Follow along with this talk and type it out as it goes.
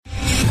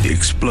the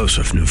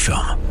explosive new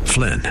film,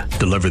 Flynn,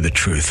 Deliver the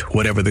Truth,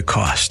 Whatever the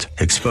Cost,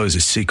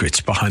 exposes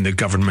secrets behind the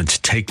government's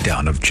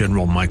takedown of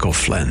General Michael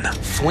Flynn.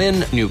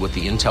 Flynn knew what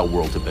the intel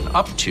world had been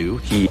up to.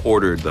 He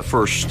ordered the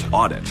first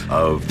audit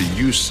of the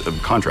use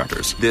of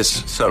contractors.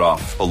 This set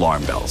off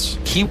alarm bells.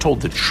 He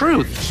told the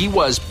truth. He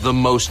was the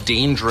most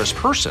dangerous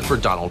person for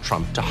Donald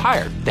Trump to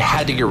hire. They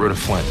had to get rid of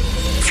Flynn.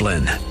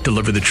 Flynn,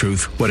 Deliver the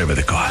Truth, Whatever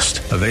the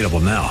Cost. Available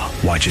now.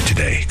 Watch it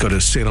today. Go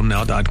to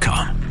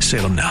salemnow.com.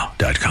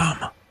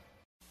 salemnow.com.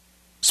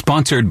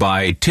 Sponsored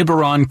by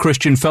Tiburon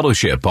Christian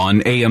Fellowship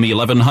on AM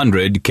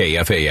 1100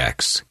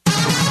 KFAX.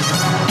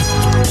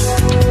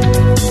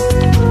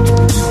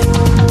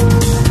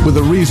 With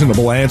a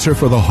reasonable answer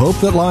for the hope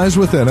that lies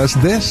within us,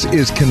 this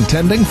is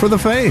Contending for the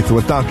Faith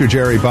with Dr.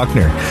 Jerry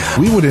Buckner.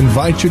 We would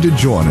invite you to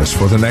join us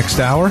for the next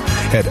hour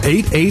at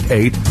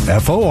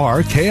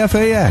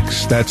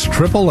 888-FOR-KFAX. That's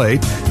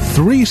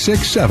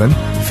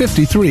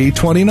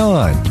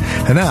 888-367-5329.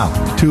 And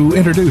now, to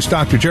introduce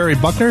Dr. Jerry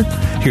Buckner,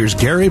 here's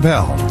Gary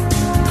Bell.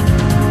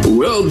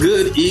 Well,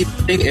 good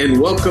evening and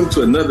welcome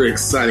to another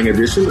exciting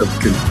edition of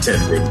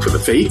Contending for the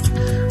Faith.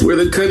 We're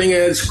the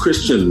cutting-edge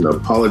Christian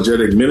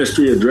apologetic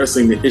ministry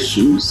addressing the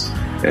issues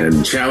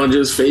and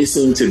challenges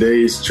facing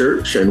today's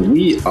church, and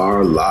we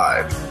are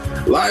live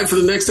for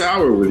the next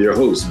hour with your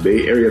host,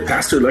 Bay Area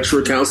pastor,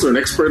 lecturer, counselor, and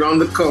expert on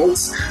the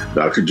cults,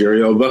 Dr.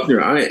 Jerry L.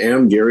 Buckner. I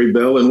am Gary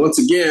Bell, and once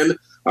again,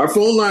 our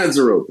phone lines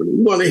are open.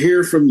 We want to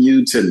hear from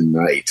you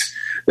tonight.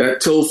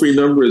 That toll-free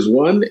number is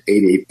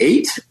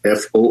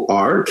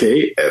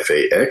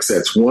 1-888-FORKFAX.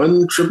 That's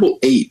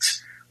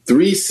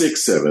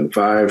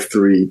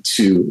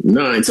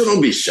 1-888-367-5329. So don't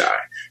be shy.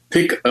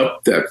 Pick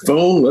up that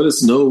phone. Let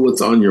us know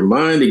what's on your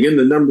mind. Again,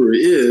 the number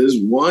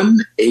is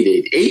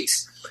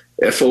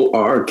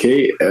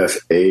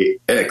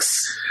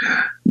 1-888-FORKFAX.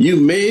 You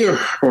may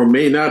or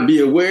may not be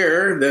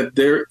aware that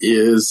there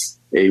is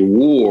a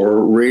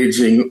war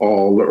raging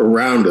all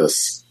around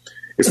us.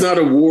 It's not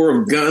a war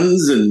of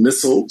guns and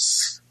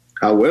missiles.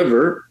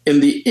 However,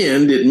 in the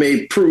end, it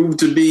may prove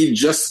to be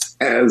just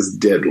as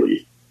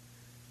deadly.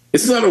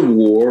 It's not a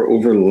war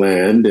over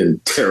land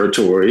and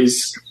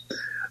territories,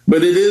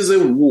 but it is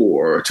a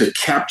war to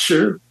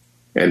capture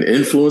and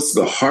influence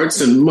the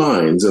hearts and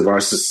minds of our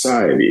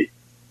society.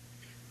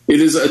 It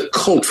is a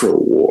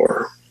cultural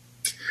war.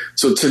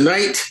 So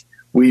tonight,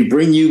 we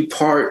bring you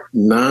part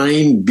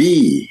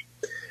 9B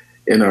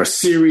in our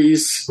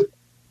series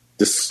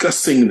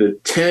discussing the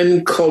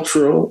 10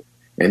 cultural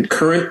and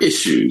current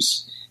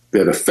issues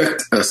that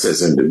affect us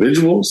as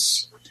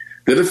individuals,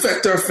 that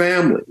affect our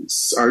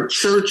families, our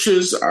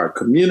churches, our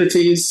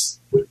communities,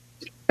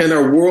 and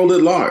our world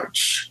at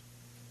large.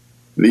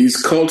 These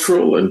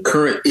cultural and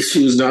current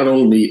issues not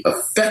only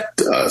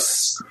affect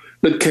us,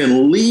 but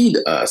can lead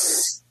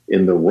us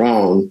in the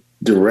wrong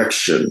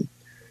direction,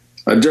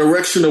 a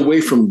direction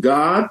away from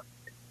God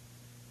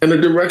and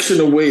a direction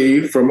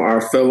away from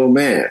our fellow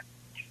man.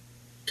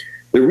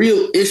 The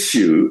real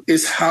issue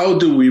is, how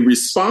do we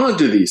respond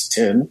to these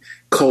 10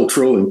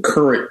 cultural and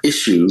current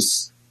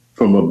issues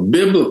from a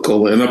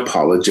biblical and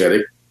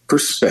apologetic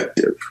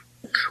perspective?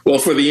 Well,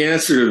 for the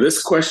answer to this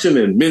question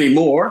and many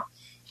more,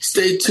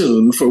 stay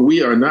tuned, for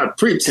we are not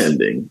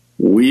pretending.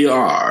 We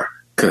are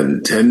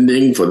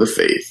contending for the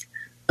faith.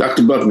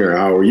 Dr. Buckner,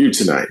 how are you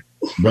tonight?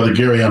 Brother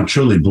Gary, I'm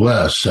truly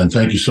blessed, and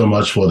thank you so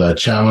much for that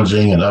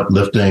challenging and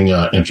uplifting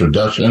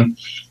introduction.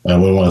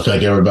 And we want to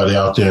thank everybody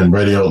out there in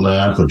Radio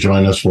Land for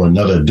joining us for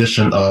another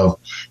edition of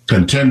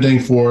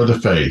Contending for the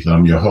Faith.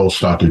 I'm your host,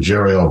 Dr.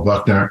 Jerry L.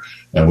 Buckner,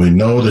 and we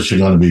know that you're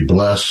going to be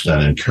blessed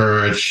and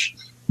encouraged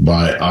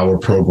by our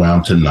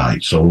program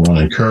tonight. So we want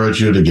to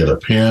encourage you to get a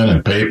pen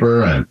and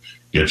paper and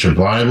get your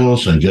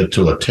Bibles and get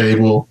to a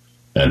table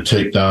and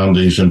take down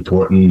these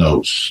important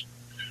notes.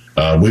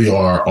 We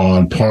are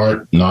on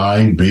part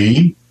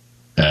 9B,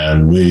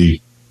 and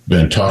we've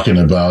been talking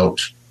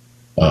about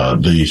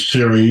the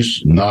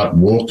series Not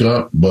Woke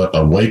Up, but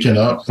Awaken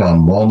Up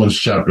from Romans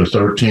chapter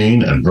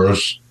 13 and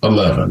verse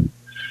 11.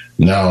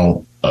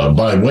 Now,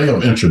 by way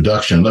of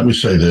introduction, let me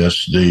say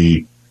this.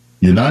 The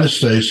United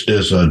States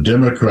is a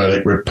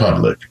democratic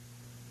republic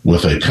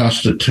with a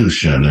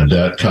constitution, and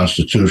that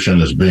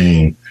constitution is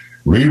being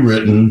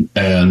rewritten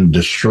and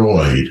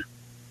destroyed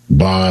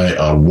by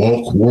a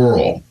woke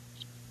world.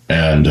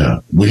 And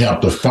we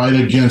have to fight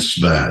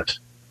against that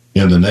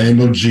in the name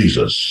of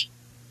Jesus.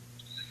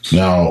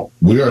 Now,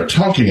 we are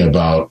talking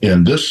about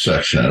in this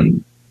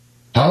section,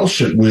 how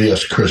should we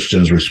as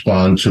Christians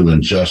respond to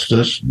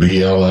injustice,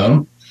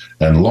 BLM,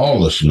 and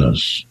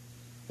lawlessness?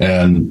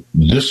 And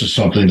this is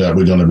something that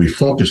we're going to be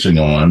focusing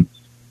on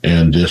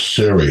in this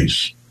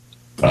series.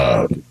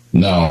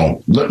 Now,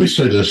 let me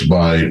say this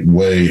by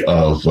way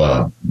of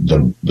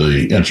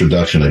the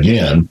introduction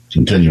again,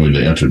 continuing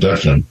the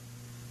introduction.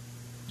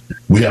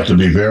 We have to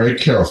be very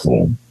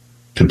careful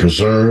to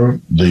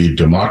preserve the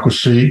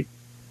democracy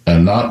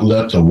and not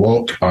let the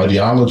woke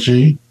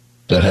ideology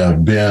that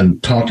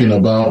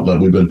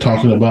we've been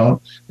talking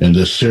about in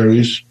this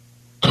series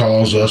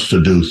cause us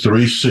to do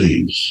 3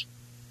 C's: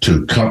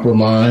 to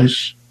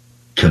compromise,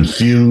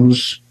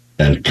 confuse,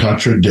 and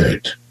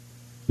contradict.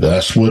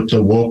 That's what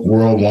the woke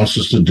world wants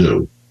us to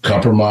do.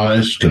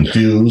 Compromise,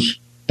 confuse,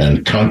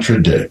 and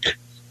contradict.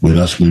 We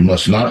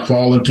must not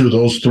fall into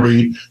those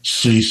 3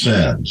 C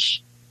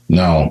sins.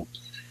 Now,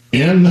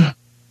 in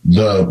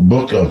the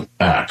book of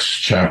Acts,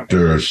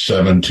 chapter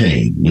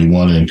 17, we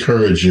want to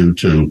encourage you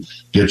to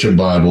get your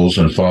Bibles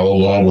and follow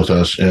along with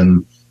us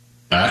in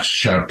Acts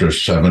chapter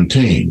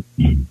 17.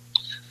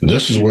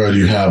 This is where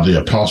you have the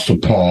Apostle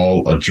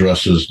Paul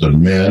addresses the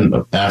men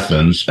of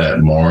Athens at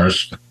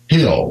Mars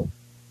Hill.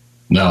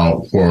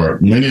 Now, for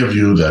many of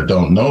you that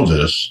don't know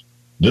this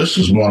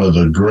is one of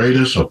the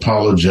greatest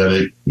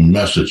apologetic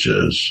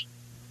messages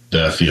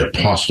that the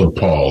Apostle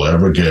Paul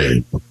ever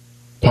gave.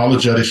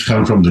 Apologetics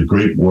come from the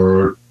Greek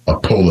word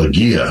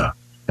apologia,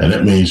 and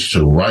it means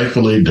to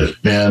rightfully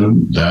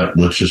defend that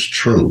which is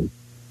true.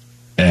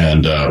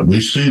 And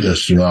we see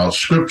this throughout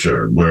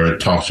Scripture, where it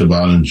talks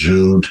about in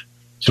Jude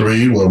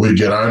 3, where we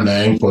get our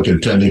name for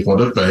contending for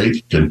the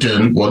faith,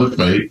 contend for the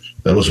faith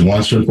that was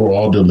once and for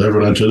all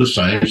delivered unto the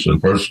saints.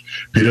 And 1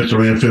 Peter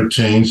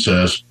 3:15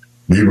 says,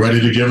 be ready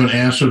to give an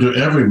answer to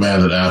every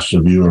man that asks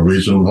of you a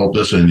reasonable hope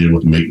that's in you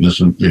with meekness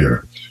and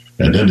fear.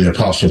 And then the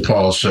Apostle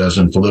Paul says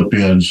in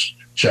Philippians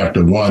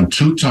chapter 1,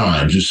 2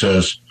 times, he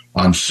says,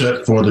 I'm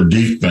set for the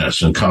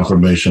defense and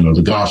confirmation of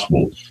the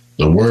gospel.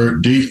 The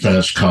word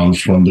defense comes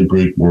from the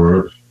Greek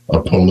word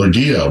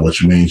apologia,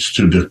 which means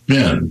to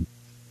defend.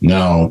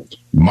 Now,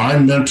 my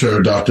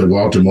mentor, Dr.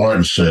 Walter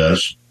Martin,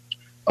 says,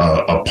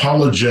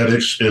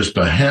 apologetics is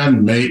the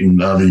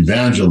handmaiden of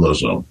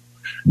evangelism.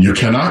 You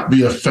cannot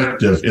be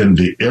effective in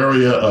the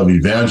area of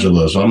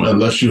evangelism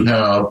unless you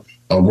have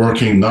a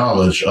working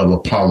knowledge of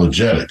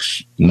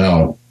apologetics.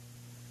 Now,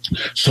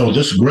 so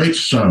this great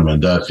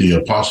sermon that the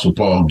Apostle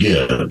Paul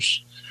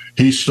gives,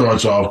 he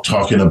starts off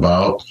talking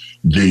about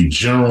the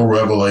general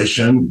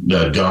revelation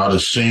that God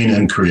has seen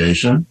in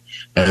creation,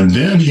 and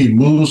then he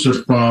moves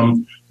it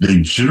from the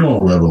general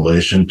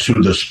revelation to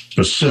the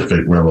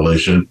specific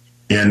revelation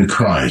in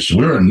Christ.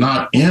 We're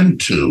not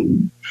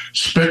into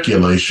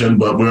speculation,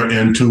 but we're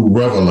into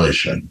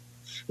revelation.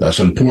 That's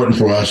important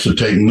for us to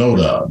take note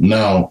of.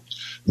 Now,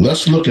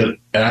 let's look at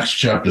Acts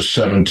chapter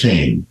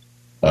 17,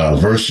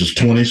 verses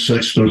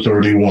 26 through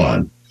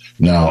 31.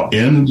 Now,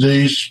 in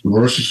these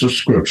verses of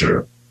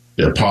Scripture,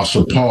 the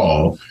Apostle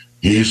Paul,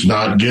 he's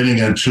not getting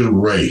into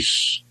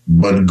race,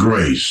 but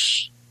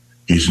grace.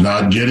 He's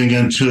not getting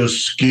into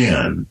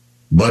skin,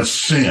 but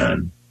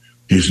sin.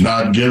 He's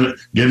not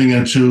getting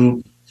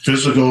into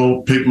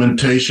physical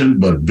pigmentation,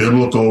 but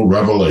biblical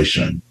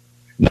revelation.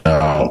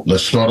 Now,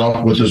 let's start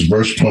off with this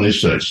verse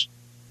 26.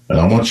 And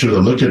I want you to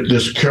look at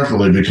this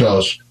carefully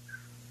because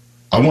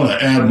I want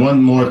to add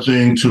one more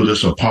thing to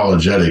this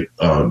apologetic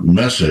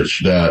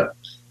message, that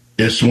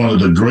it's one of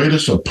the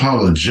greatest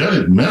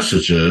apologetic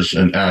messages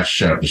in Acts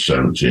chapter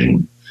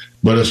 17,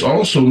 but it's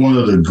also one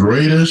of the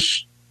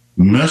greatest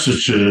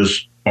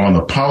messages on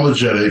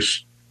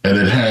apologetics, and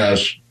it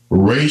has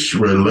race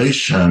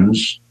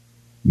relations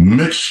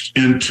mixed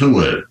into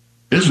it.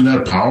 Isn't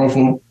that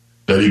powerful?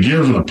 That he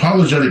gives an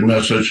apologetic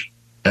message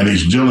and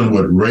he's dealing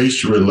with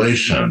race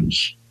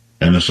relations.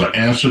 And it's an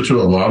answer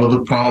to a lot of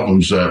the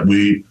problems that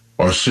we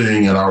are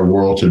seeing in our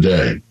world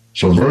today.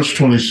 So verse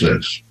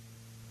 26,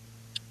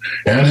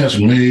 and has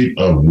made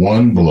of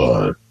one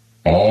blood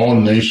all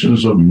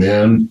nations of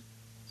men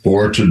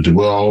for to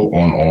dwell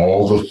on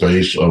all the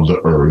face of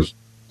the earth,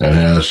 and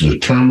has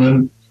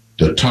determined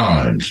the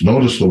times.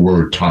 Notice the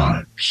word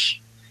times.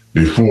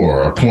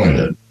 Before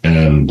appointed,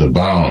 and the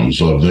bounds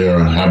of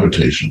their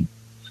habitation.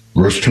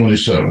 Verse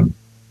 27,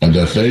 and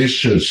that they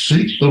should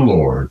seek the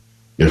Lord,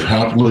 if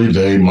haply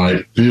they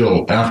might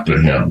feel after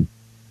him,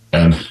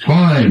 and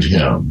find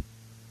him,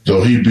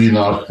 though he be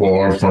not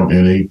far from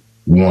any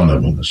one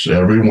of us,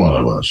 every one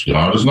of us.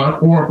 God is not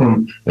far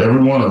from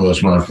every one of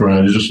us, my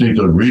friend. You just need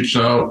to reach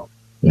out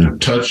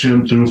and touch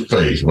him through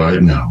faith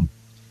right now.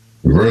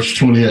 Verse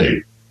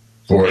 28,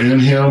 for in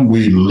him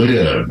we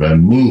live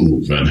and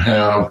move and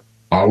have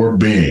our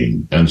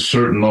being, and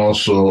certain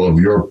also of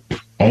your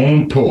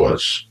own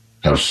poets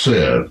have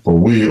said, for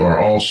we are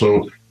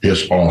also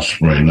his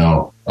offspring.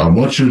 Now, I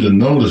want you to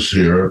notice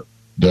here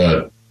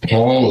that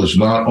Paul is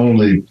not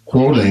only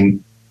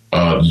quoting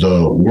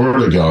the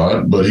Word of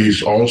God, but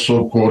he's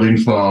also quoting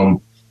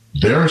from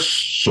their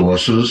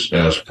sources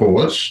as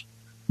poets,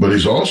 but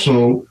he's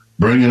also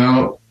bringing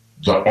out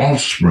the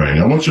offspring.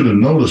 I want you to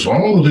notice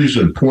all of these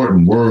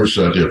important words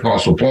that the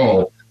Apostle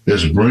Paul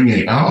is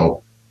bringing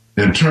out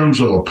in terms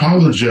of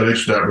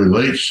apologetics that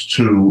relates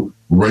to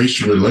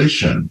race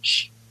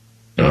relations.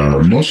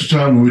 Most of the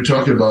time when we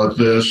talk about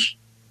this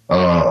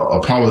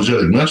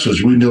apologetic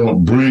message, we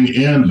don't bring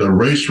in the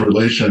race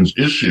relations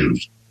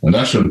issues, and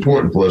that's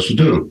important for us to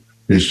do.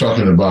 He's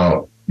talking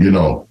about,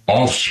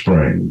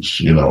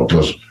 offsprings,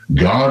 because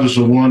God is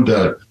the one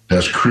that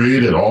has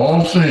created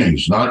all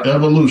things, not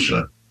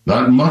evolution,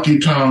 not Monkey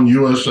Town,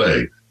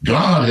 USA.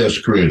 God has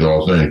created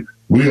all things.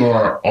 We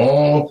are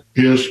all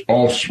his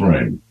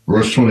offspring.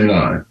 Verse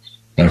 29.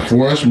 And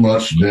for as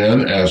much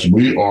then as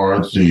we are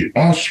the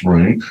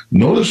offspring,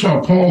 notice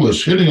how Paul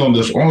is hitting on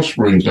this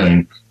offspring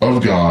thing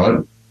of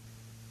God.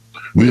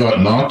 We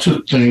ought not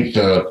to think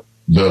that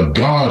the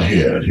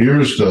Godhead,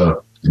 here's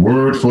the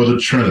word for the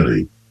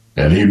Trinity,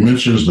 and he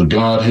mentions the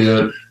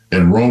Godhead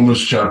in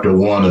Romans chapter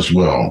 1 as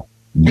well.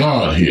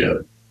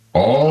 Godhead.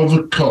 All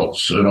the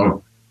cults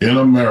in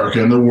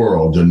America and the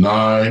world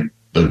deny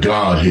the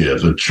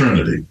Godhead, the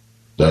Trinity.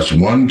 That's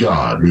one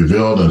God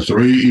revealed in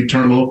three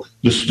eternal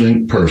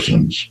distinct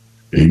persons.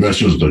 He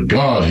mentions the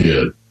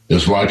Godhead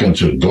is likened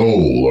to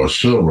gold or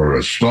silver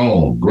or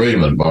stone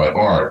graven by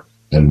art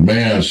and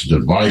man's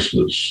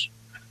devices.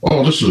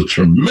 Oh, this is a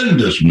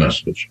tremendous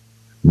message.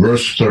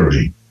 Verse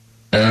 30.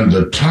 And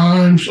the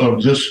times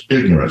of this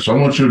ignorance. I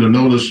want you to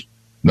notice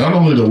not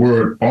only the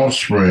word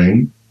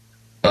offspring,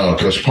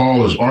 because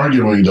Paul is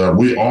arguing that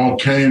we all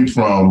came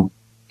from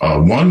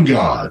one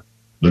God,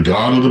 the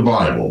God of the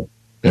Bible.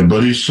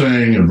 But he's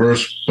saying in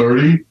verse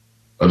 30,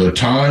 the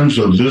times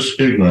of this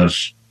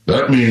ignorance,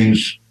 that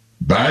means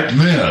back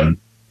then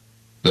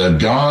that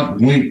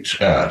God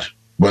winked at.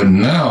 But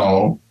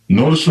now,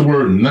 notice the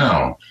word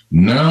now.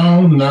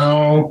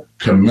 Now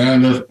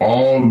commandeth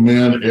all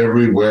men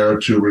everywhere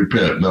to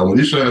repent. Now, when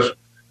he says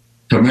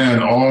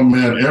command all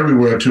men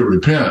everywhere to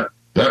repent,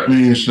 that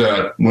means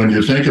that when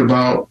you think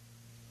about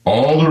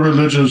all the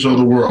religions of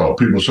the world,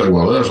 people say,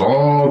 well, there's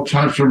all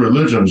types of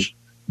religions.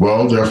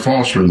 Well, they're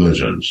false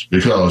religions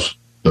because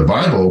the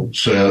Bible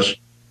says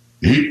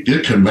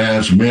it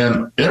commands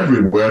men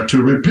everywhere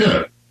to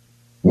repent.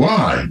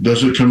 Why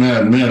does it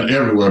command men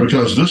everywhere?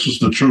 Because this is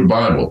the true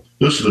Bible.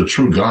 This is the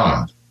true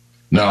God.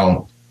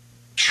 Now,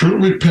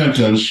 true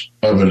repentance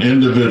of an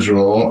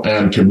individual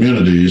and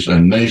communities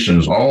and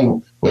nations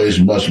always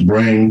must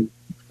bring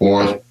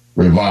forth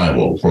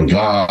revival for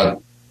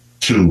God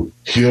to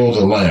heal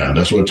the land.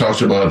 That's what it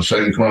talks about in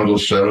 2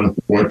 Chronicles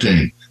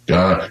 7:14.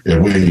 God,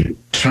 if we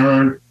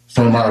turn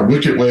from our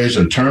wicked ways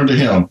and turn to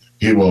him,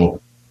 he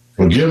will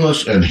forgive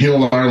us and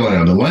heal our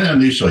land. The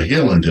land needs a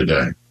healing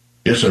today.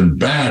 It's in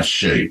bad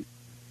shape.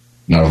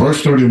 Now,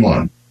 verse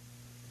 31,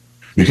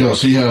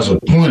 because he has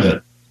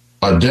appointed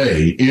a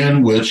day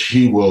in which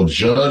he will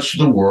judge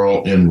the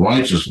world in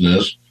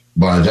righteousness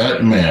by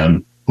that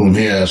man whom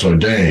he has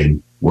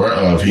ordained,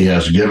 whereof he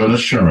has given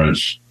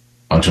assurance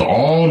unto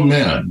all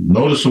men.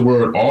 Notice the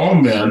word all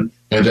men,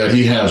 and that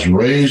he has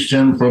raised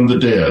him from the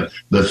dead.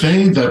 The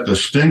thing that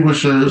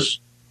distinguishes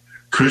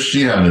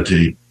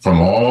Christianity from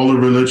all the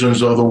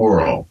religions of the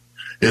world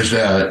is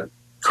that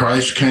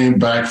Christ came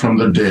back from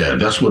the dead.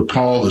 That's what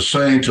Paul is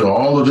saying to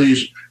all of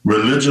these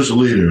religious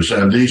leaders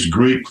and these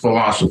Greek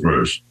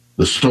philosophers,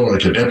 the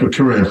Stoic and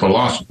Epicurean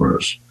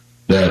philosophers,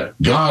 that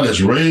God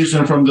has raised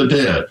him from the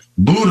dead.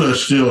 Buddha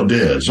is still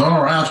dead.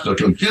 Zoroaster,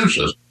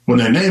 Confucius, when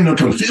they named him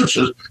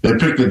Confucius, they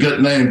picked a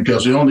good name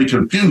because he only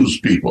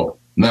confused people.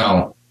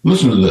 Now,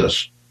 listen to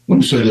this. Let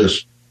me say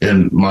this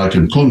in my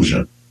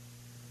conclusion.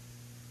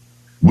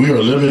 We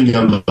are living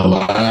in the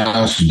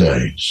last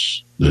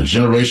days. The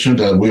generation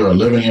that we are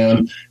living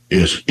in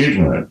is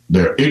ignorant.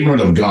 They're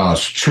ignorant of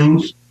God's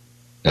truth,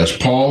 as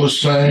Paul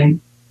is saying.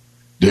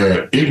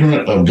 They're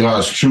ignorant of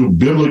God's truth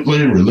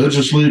biblically,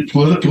 religiously,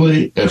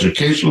 politically,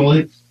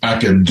 educationally,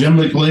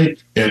 academically,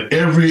 in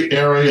every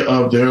area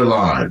of their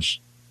lives.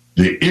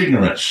 The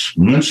ignorance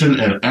mentioned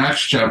in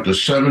Acts chapter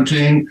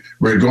 17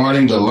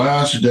 regarding the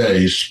last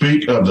days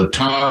speak of the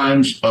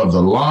times of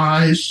the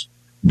lies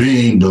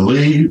being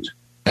believed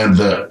and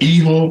the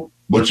evil,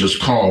 which is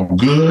called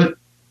good,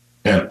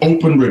 and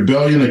open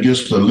rebellion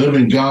against the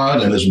living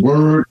God and his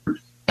word.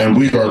 And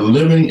we are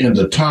living in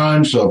the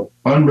times of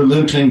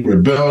unrelenting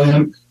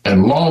rebellion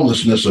and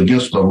lawlessness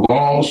against the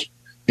laws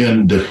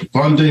in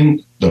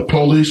defunding the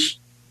police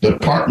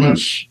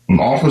departments and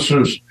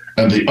officers,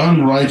 and the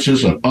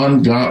unrighteous and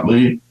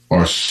ungodly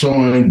are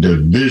sowing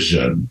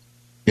division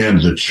in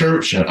the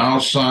church and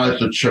outside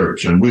the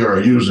church. And we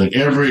are using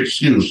every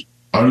excuse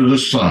under the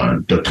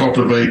sun to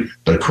cultivate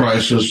the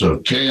crisis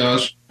of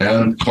chaos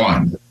and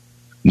climate.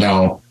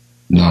 Now,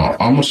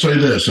 I'm going to say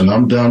this, and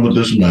I'm done with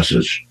this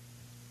message.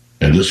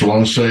 And this is what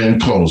I'm saying in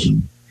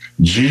closing.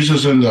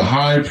 Jesus in the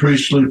high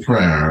priestly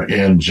prayer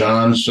in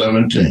John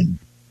 17.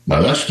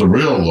 Now, that's the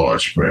real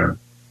Lord's Prayer.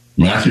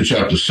 Matthew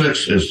chapter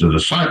 6 is the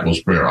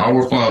disciples' prayer,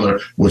 Our Father,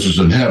 which is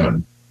in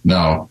heaven.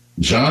 Now,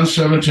 John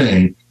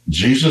 17,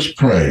 Jesus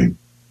prayed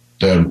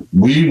that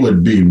we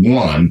would be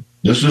one.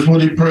 This is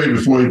what he prayed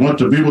before he went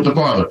to be with the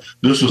Father.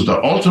 This is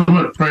the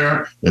ultimate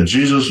prayer that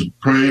Jesus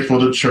prayed for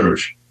the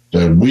church,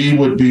 that we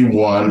would be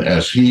one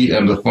as he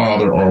and the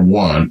Father are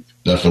one,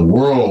 that the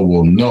world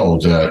will know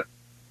that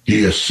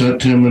he has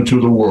sent him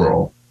into the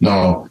world.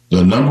 Now,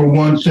 the number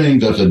one thing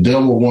that the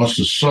devil wants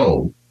to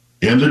sow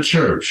in the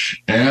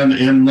church and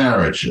in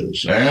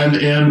marriages and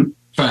in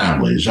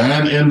families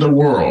and in the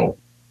world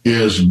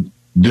is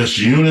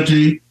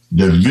disunity,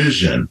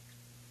 division.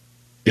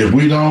 If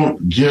we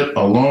don't get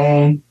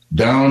along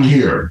down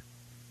here,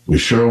 we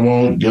sure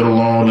won't get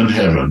along in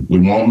heaven. We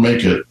won't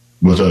make it.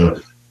 With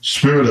a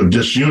spirit of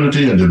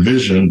disunity and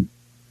division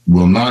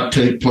will not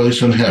take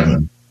place in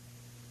heaven.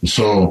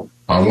 So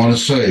I want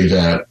to say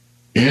that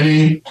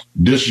any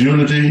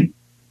disunity,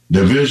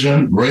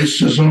 division,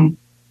 racism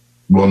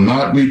will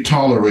not be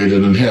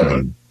tolerated in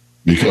heaven.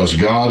 because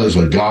God is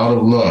a God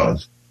of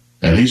love.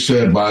 And he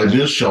said, by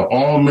this shall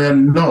all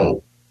men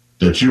know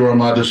that you are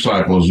my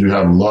disciples. You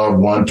have love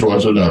one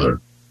towards another.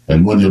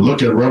 And when you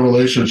look at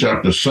Revelation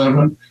chapter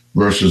 7,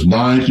 verses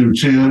 9 through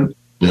 10,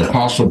 the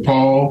Apostle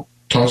Paul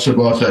talks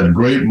about that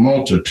great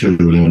multitude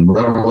in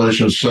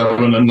Revelation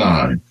 7 and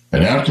 9.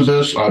 And after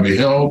this I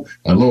beheld,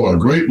 and lo, a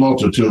great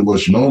multitude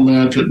which no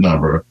man could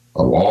number,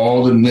 of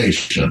all the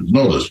nations.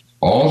 Notice,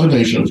 all the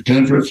nations,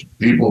 kindreds,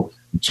 people,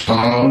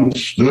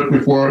 tongues, stood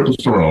before the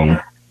throne,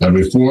 and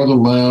before the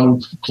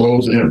Lamb,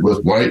 clothed in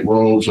with white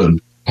robes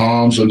and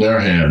palms in their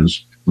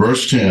hands.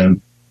 Verse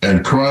 10,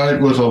 and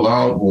cried with a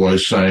loud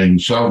voice, saying,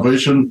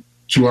 salvation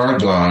to our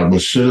God,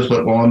 which sitteth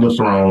upon the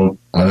throne,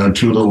 and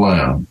unto the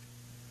Lamb.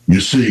 You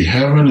see,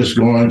 heaven is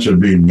going to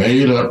be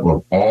made up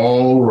of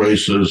all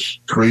races,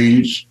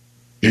 creeds,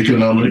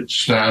 economic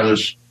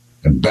status,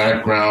 and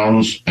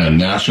backgrounds and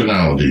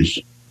nationalities.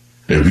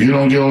 If you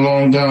don't get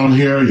along down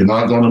here, you're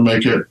not going to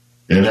make it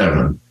in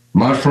heaven.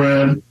 My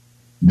friend,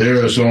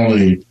 there is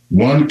only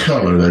one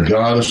color that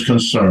God is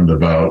concerned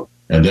about,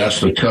 and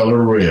that's the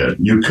color red.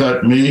 You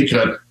cut me,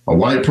 cut a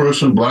white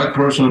person, black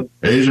person,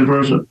 Asian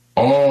person,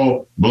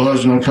 all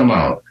blood's going to come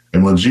out.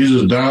 And when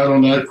Jesus died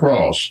on that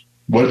cross,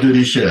 what did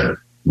he shed?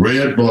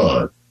 Red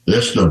blood.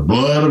 That's the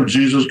blood of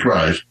Jesus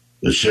Christ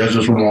that sheds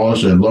us from all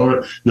sin.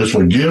 Lord, just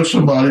forgive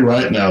somebody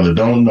right now that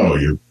don't know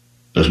you,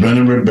 that's been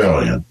in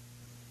rebellion.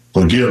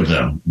 Forgive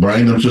them.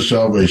 Bring them to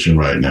salvation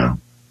right now.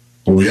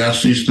 For we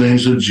ask these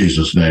things in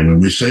Jesus' name,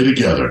 and we say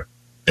together,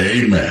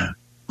 amen.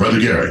 Brother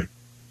Gary.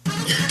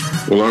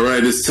 Well, all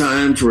right, it's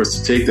time for us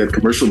to take that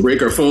commercial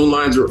break. Our phone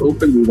lines are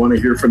open. We want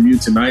to hear from you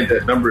tonight.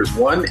 That number is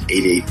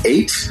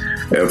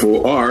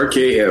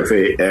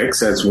 1-888-FORKFAX.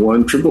 That's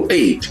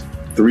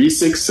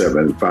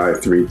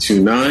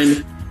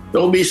 1-888-367-5329.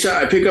 Don't be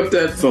shy. Pick up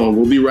that phone.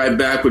 We'll be right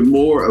back with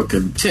more of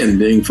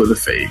Contending for the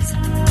Faith.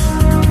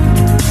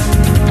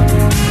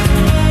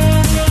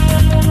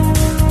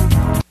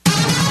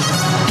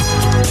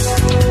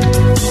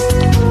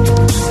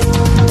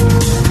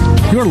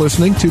 You're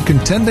listening to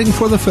Contending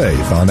for the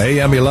Faith on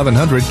AM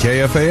 1100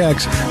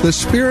 KFAX, the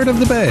Spirit of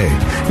the Bay.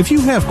 If you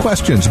have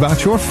questions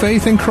about your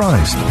faith in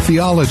Christ,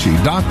 theology,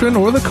 doctrine,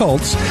 or the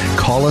cults,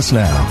 call us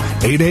now.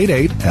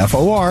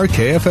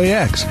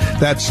 888-FOR-KFAX.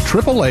 That's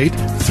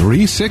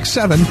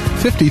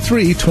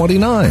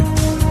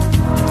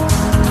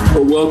 888-367-5329.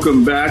 Well,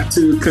 welcome back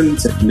to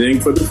Contending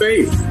for the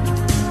Faith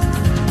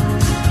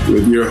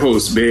with your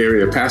host, Bay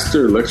Area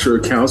pastor, lecturer,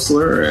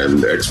 counselor,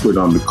 and expert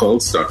on the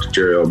cults, Dr.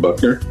 Jerry L.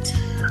 Buckner.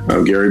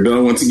 I'm Gary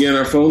Bell. Once again,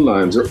 our phone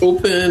lines are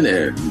open,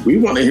 and we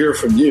want to hear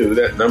from you.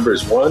 That number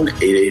is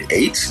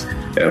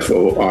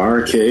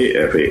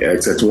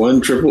 1-888-FORKFAX. That's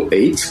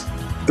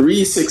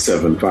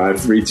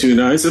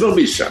 1-888-367-5329. So don't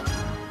be shy.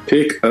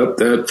 Pick up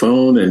that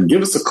phone and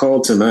give us a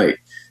call tonight.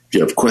 If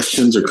you have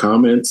questions or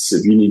comments,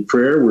 if you need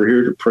prayer, we're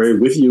here to pray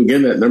with you.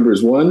 Again, that number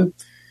is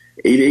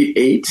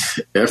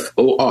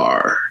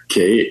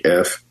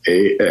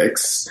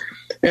 1-888-FORKFAX.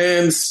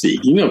 And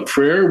speaking of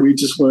prayer, we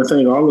just want to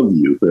thank all of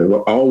you who have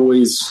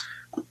always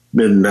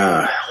been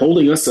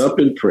holding us up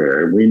in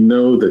prayer. We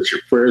know that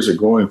your prayers are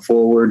going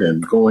forward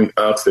and going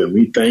up, and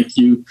we thank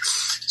you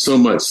so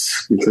much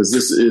because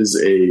this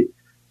is a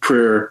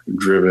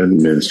prayer-driven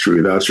ministry.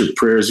 Without your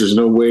prayers, there's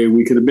no way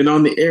we could have been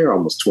on the air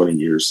almost 20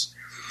 years.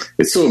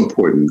 It's so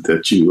important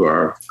that you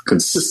are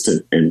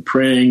consistent in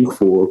praying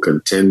for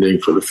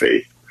Contending for the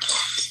Faith.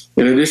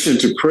 In addition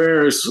to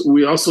prayers,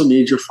 we also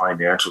need your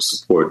financial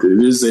support.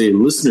 It is a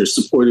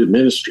listener-supported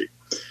ministry,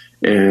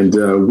 and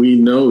we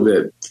know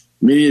that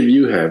many of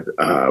you have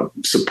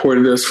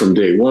supported us from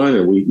day one,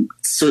 and we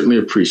certainly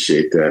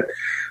appreciate that.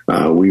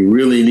 We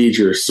really need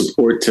your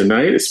support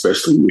tonight,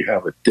 especially we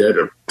have a debt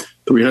of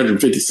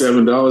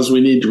 $357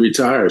 we need to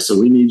retire, so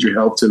we need your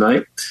help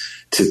tonight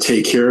to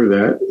take care of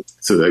that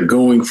so that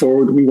going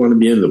forward, we want to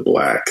be in the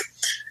black,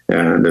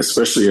 and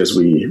especially as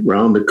we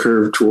round the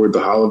curve toward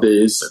the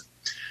holidays.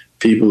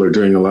 People are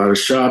doing a lot of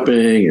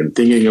shopping and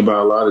thinking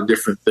about a lot of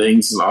different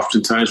things and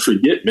oftentimes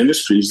forget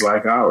ministries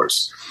like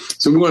ours.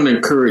 So we want to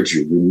encourage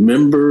you.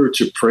 Remember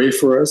to pray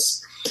for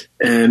us.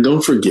 And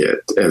don't forget,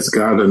 as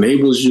God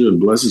enables you and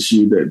blesses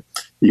you, that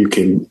you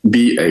can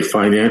be a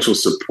financial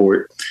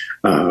support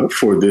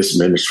for this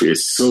ministry.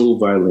 It's so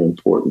vitally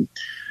important.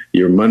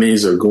 Your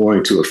monies are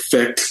going to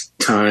affect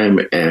time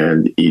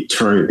and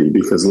eternity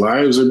because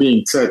lives are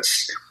being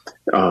touched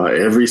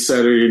every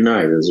Saturday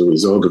night as a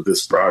result of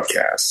this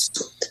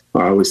broadcast.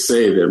 I always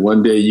say that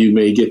one day you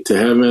may get to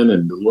heaven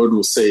and the Lord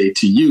will say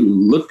to you,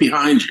 look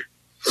behind you.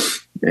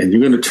 And you're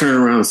going to turn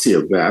around and see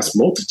a vast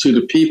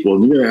multitude of people.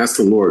 And you're going to ask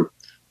the Lord,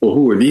 well,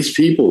 who are these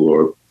people,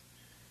 Lord?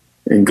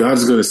 And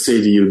God's going to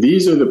say to you,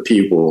 these are the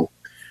people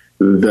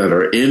that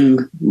are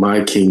in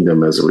my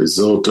kingdom as a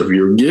result of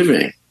your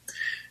giving.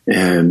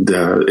 And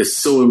it's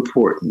so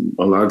important.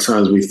 A lot of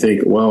times we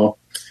think, well,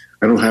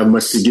 I don't have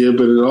much to give,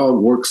 but it all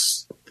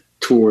works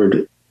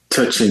toward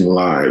touching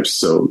lives.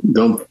 So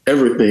don't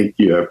ever think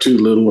you have too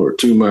little or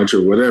too much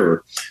or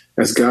whatever.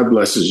 As God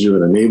blesses you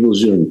and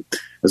enables you, and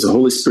as the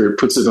Holy Spirit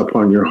puts it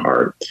upon your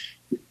heart,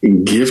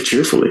 give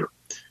cheerfully.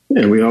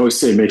 And we always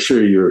say, make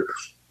sure you're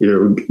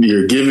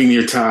giving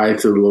your tithe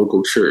to the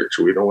local church.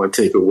 We don't want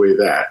to take away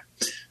that.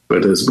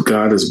 But as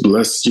God has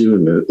blessed you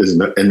and has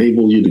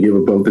enabled you to give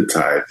above the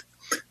tithe,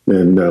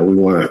 then we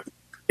want to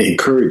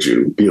encourage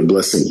you, be a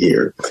blessing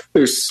here.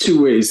 There's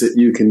two ways that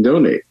you can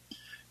donate.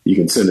 You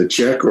can send a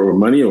check or a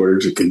money order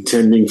to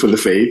Contending for the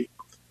Faith,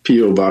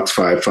 P.O. Box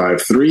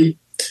 553,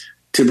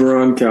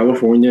 Tiburon,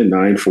 California,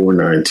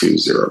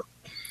 94920.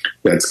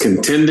 That's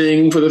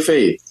Contending for the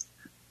Faith,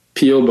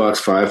 P.O. Box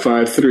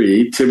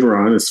 553,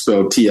 Tiburon is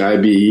spelled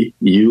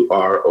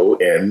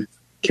Tiburon,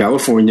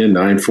 California,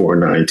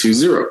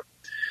 94920.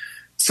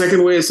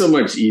 Second way is so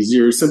much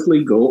easier.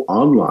 Simply go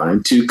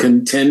online to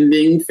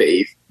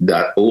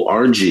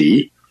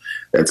contendingfaith.org.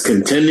 That's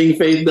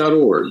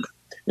contendingfaith.org.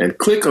 And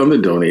click on the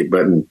donate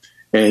button,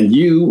 and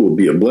you will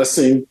be a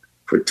blessing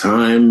for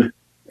time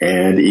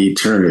and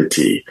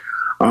eternity.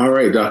 All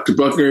right, Dr.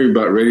 Buckner, you're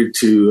about ready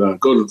to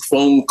go to the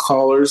phone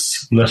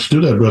callers. Let's do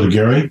that, Brother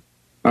Gary.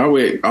 All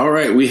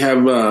right, we have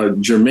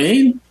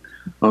Jermaine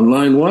on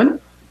line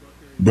one.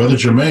 Brother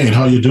Jermaine,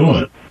 how you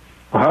doing?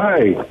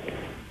 Hi.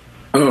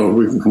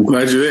 Oh, I'm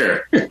glad you're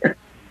there.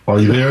 Are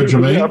you there,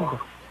 Jermaine?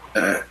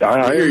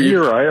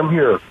 I am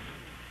here.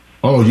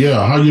 Oh,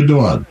 yeah. How you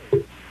doing?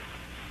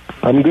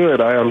 I'm good.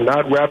 I am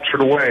not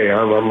raptured away.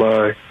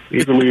 I'm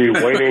eagerly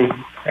waiting,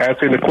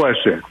 asking the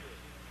question.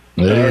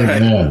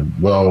 Amen.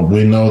 Right. Well,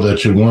 we know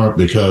that you weren't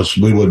because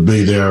we would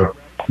be there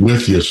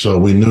with you, so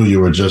we knew you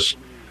were just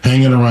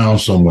hanging around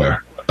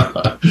somewhere.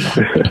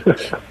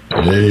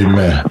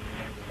 Amen.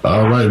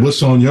 All right.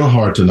 What's on your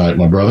heart tonight,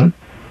 my brother?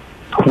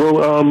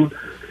 Well,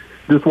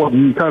 just want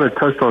you kind of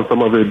touched on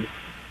some of it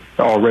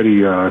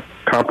already,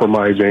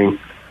 compromising,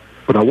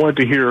 but I wanted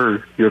to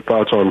hear your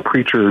thoughts on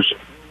preachers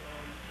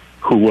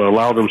who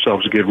allow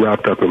themselves to get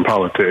wrapped up in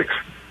politics.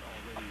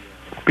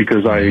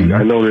 Because I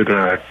know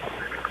that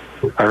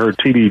I heard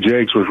T.D.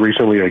 Jakes was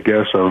recently a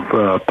guest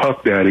of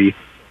Puff Daddy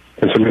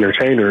and some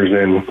entertainers,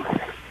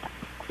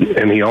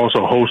 and he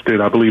also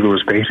hosted, I believe it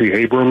was Stacey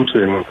Abrams,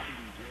 and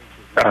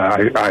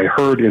I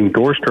heard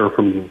endorsed her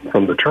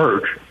from the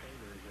church.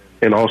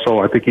 And also,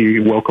 I think he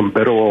welcomed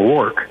Beto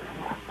O'Rourke.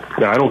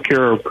 Now, I don't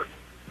care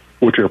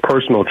what your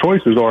personal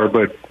choices are,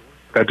 but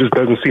that just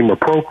doesn't seem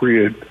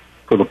appropriate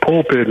for the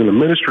pulpit and the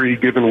ministry,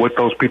 given what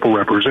those people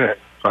represent.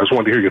 So I just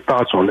wanted to hear your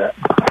thoughts on that.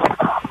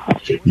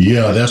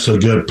 Yeah, that's a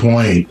good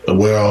point.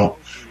 Well,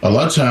 a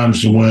lot of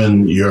times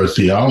when your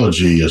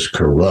theology is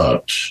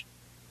corrupt,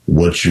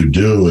 what you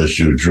do is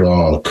you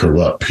draw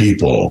corrupt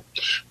people.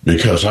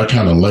 Because I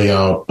kind of laid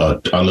out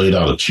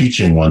a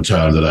teaching one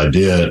time that I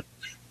did,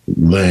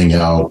 laying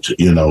out,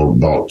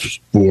 about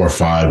 4 or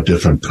 5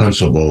 different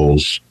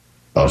principles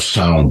of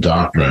sound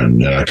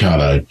doctrine. And I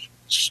kind of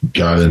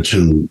got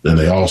into, and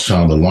they all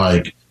sound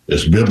alike,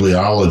 is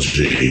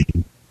bibliology,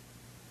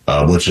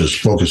 which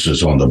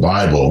focuses on the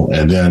Bible.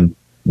 And then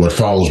what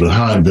follows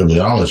behind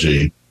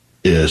bibliology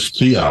is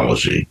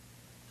theology.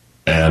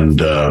 And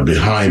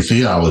behind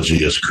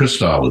theology is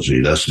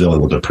Christology. That's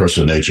dealing with the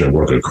person, nature, and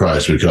work of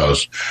Christ.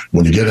 Because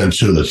when you get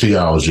into the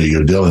theology,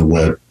 you're dealing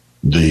with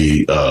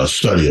the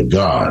study of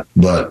God.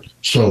 But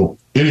so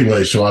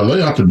anyway, so I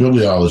lay out the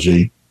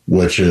bibliology,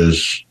 which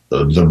is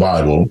the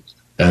Bible.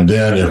 And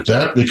then if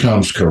that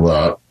becomes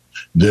corrupt,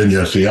 then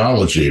your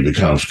theology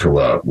becomes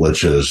corrupt,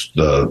 which is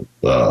the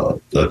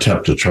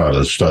attempt to try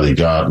to study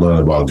God, learn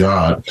about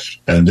God.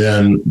 And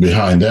then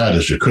behind that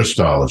is your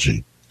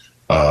Christology.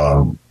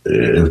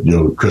 If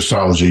your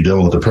Christology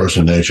dealing with the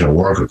person, nature, and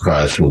work of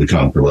Christ will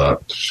become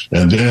corrupt.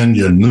 And then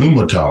your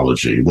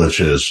pneumatology,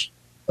 which is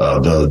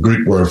the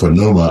Greek word for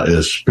pneuma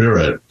is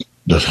spirit.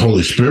 The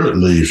Holy Spirit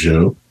leaves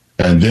you.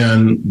 And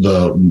then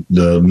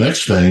the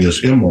next thing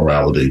is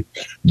immorality.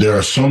 There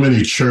are so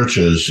many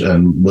churches,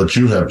 and what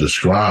you have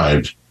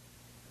described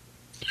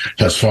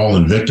has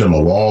fallen victim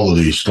of all of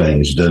these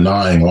things,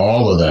 denying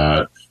all of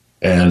that.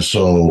 And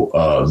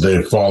so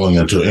they're falling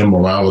into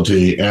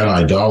immorality and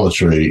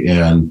idolatry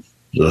and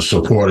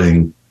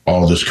supporting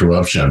all this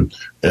corruption.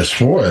 As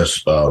far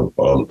as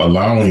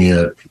allowing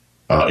it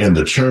in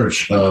the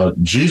church,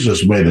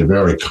 Jesus made it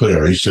very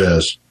clear. He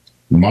says,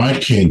 my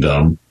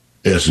kingdom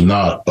is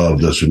not of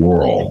this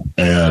world.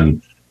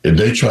 And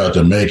they tried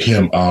to make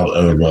him out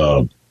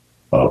of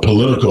a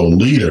political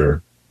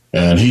leader,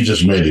 and he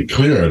just made it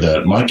clear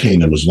that my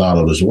kingdom is not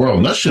of this world.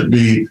 And that should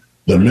be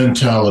the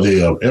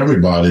mentality of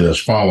everybody that's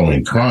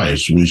following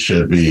Christ. We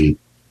should be,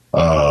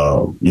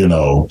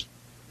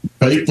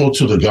 faithful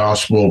to the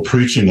gospel,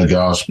 preaching the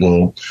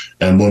gospel.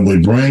 And when we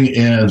bring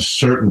in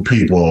certain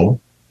people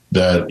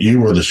that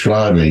you were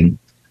describing,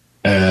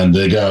 and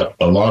they got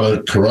a lot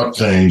of corrupt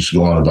things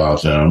going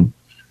about them,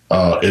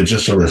 it's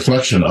just a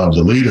reflection of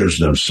the leaders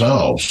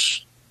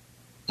themselves,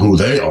 who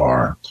they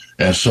are.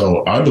 And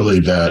so I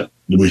believe that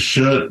we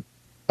should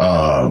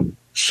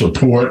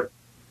support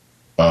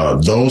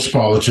those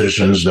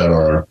politicians that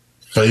are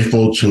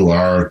faithful to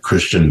our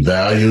Christian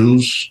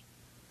values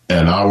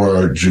and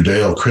our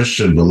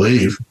Judeo-Christian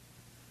belief,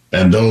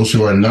 and those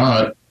who are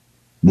not,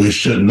 we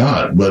should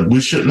not. But we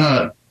should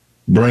not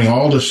bring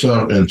all this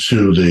stuff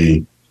into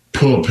the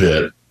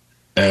pulpit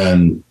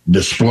and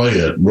display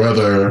it,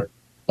 whether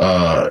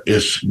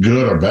it's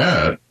good or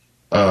bad.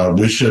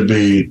 We should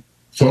be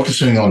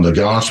focusing on the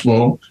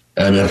gospel.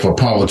 And if a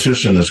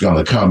politician is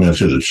going to come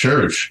into the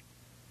church,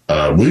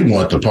 we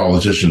want the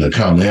politician to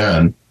come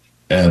in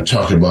and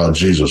talk about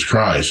Jesus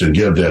Christ and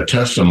give their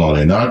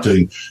testimony, not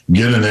to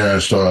get in there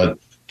and start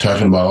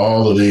talking about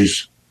all of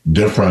these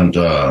different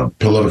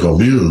political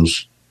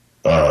views.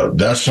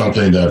 That's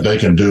something that they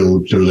can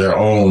do through their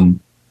own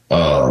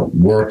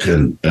work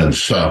and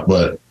stuff.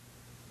 But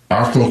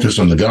our focus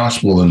on the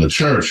gospel in the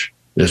church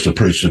is to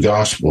preach the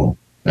gospel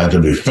and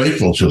to be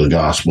faithful to the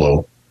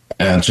gospel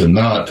and to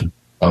not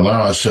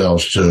allow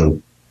ourselves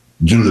to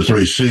do the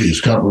 3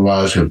 C's: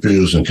 compromise,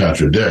 confuse, and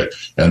contradict.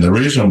 And the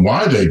reason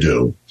why they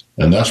do,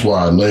 and that's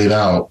why I laid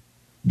out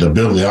the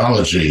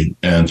bibliology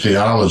and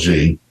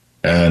theology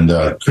and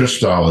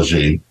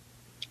Christology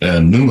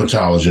and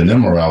pneumatology and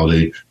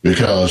immorality,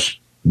 because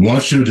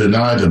once you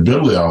deny the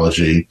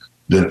bibliology,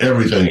 then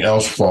everything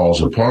else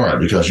falls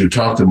apart, because you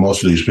talk to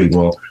most of these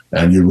people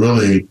and you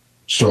really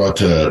start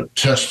to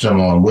test them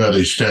on where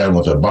they stand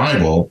with the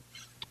Bible.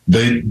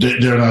 They're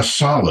not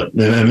solid.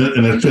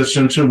 And it fits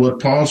into what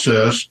Paul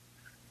says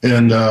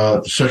in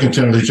 2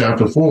 Timothy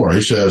chapter 4.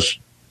 He says,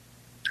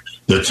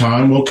 the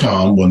time will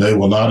come when they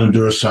will not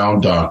endure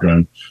sound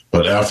doctrine,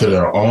 but after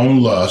their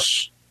own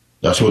lusts,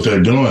 that's what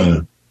they're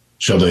doing,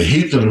 shall they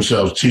heap to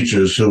themselves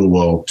teachers who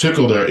will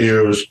tickle their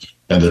ears,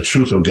 and the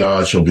truth of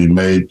God shall be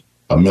made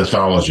a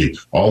mythology.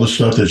 All the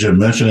stuff that you're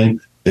mentioning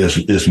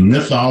is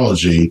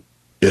mythology.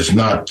 It's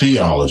not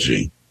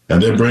theology.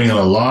 And they're bringing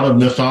a lot of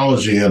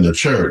mythology in the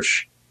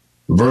church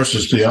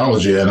versus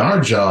theology. And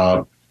our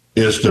job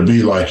is to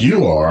be like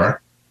you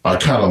are. I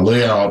kind of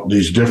lay out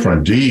these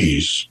different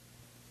D's.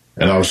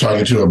 And I was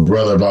talking to a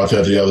brother about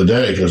that the other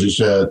day, because he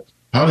said,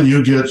 how do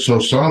you get so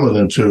solid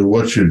into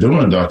what you're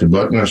doing, Dr.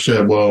 Buckner? I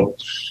said, well,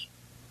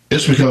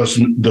 it's because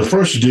the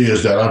first D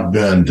is that I've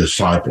been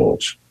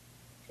discipled.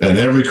 And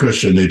every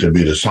Christian needs to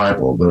be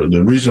discipled.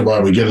 The reason why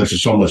we get into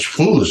so much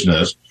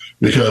foolishness,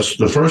 because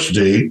the first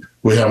D,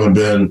 we haven't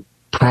been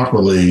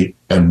properly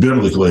and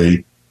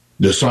biblically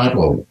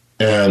discipled.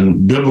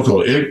 And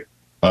biblical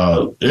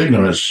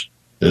ignorance,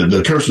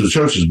 the curse of the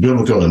church is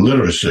biblical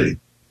illiteracy.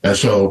 And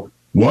so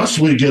once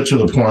we get to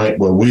the point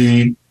where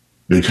we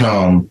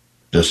become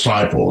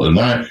disciple,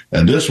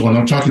 and this one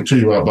I'm talking to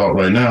you about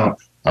right now,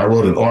 I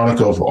wrote an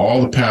article for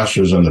all the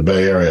pastors in the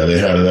Bay Area. They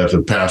had it at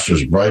the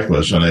pastors'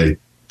 breakfast, and they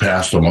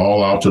passed them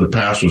all out to the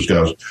pastors,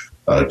 because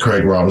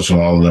Craig Robinson,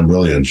 all of them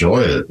really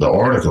enjoyed it, the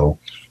article.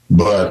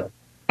 But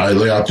I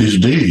lay out these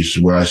D's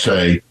where I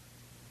say,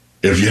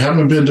 if you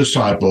haven't been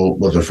discipled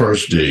with the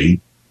first D,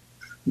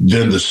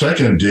 then the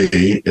second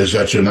D is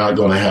that you're not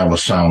going to have a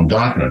sound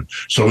doctrine.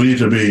 So we need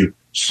to be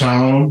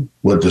sound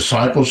with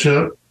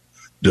discipleship.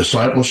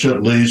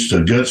 Discipleship leads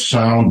to good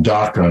sound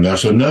doctrine.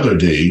 That's another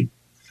D.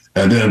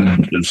 And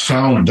then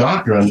sound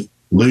doctrine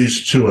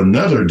leads to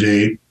another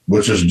D,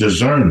 which is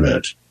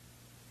discernment.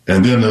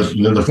 And then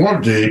the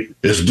fourth D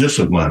is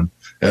discipline.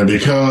 And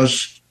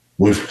because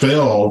we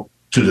fail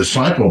to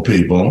disciple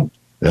people,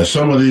 and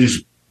some of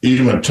these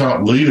even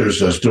top leaders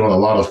that's doing a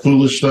lot of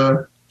foolish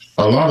stuff,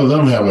 a lot of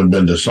them haven't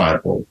been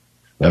discipled.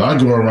 And I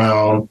go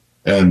around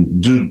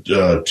and do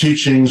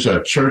teachings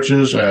at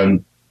churches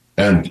and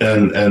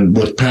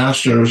with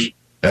pastors,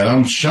 and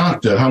I'm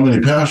shocked at how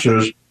many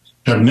pastors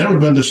have never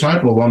been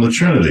discipled on the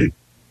Trinity.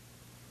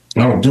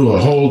 I'll do a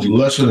whole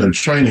lesson and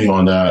training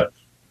on that,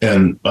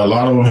 and a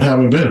lot of them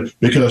haven't been,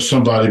 because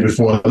somebody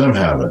before them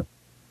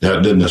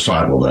that didn't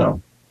disciple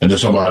them, and then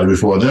somebody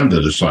before them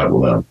to disciple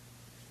them.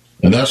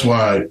 And that's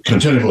why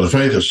Contending for the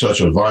Faith is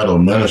such a vital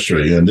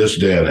ministry in this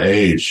day and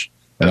age.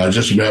 And I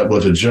just met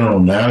with the general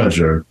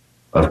manager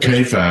of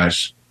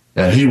KFAX,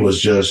 and he was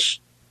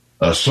just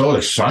so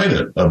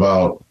excited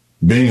about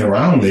being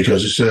around me,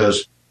 because he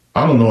says,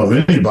 I don't know of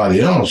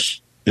anybody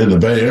else in the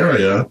Bay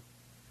Area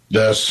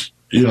that's,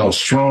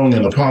 strong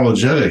in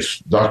apologetics,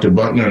 Dr.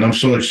 Buckner, and I'm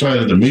so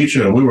excited to meet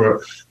you. And we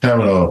were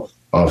having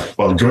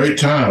a great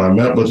time. I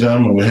met with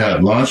them, and we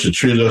had lunch. They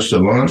treated us to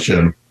lunch,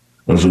 and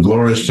it was a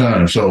glorious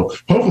time. So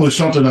hopefully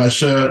something I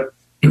said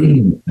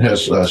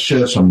has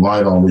shed some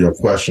light on your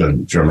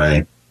question,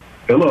 Jermaine.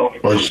 Hello.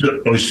 Are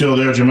you still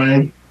there,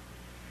 Jermaine?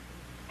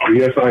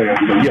 Yes, I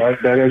am. Yeah,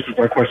 that answers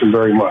my question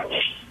very much.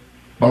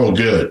 Oh,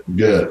 good.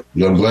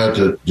 I'm glad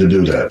to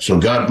do that. So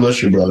God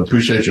bless you, brother.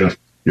 Appreciate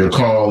your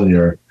call and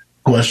your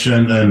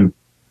question. And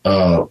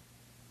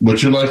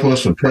would you like for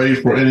us to pray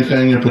for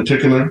anything in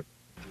particular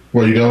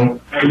before you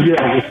go?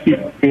 Yeah, just keep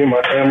me and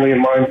my family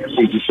in mind for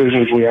some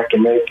decisions we have to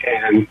make,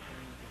 and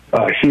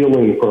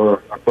healing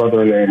for a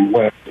brother named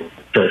Wes,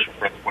 Church of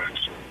Brother Wes.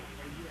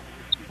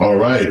 All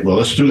right. Well,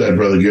 let's do that,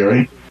 Brother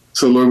Gary.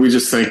 So, Lord, we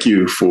just thank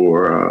you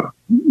for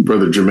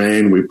Brother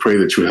Jermaine. We pray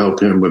that you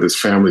help him with his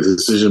family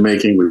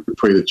decision-making. We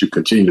pray that you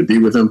continue to be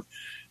with him,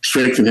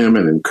 strengthen him,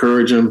 and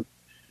encourage him,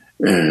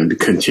 and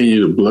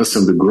continue to bless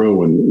him to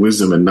grow in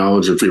wisdom and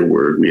knowledge of your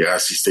word. We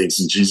ask these things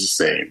in Jesus'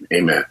 name.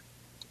 Amen.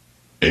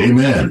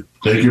 Amen.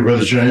 Thank you,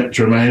 Brother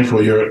Jermaine,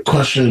 for your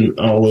question.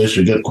 Always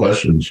your good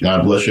questions.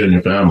 God bless you and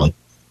your family.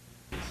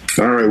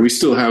 All right, we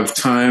still have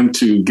time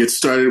to get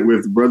started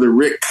with Brother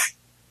Rick.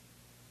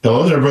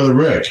 Hello there, Brother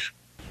Rick.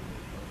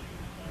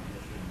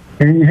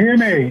 Can you hear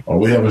me? Are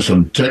we having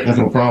some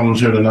technical problems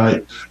here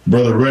tonight?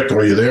 Brother Rick,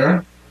 are you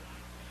there?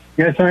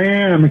 Yes, I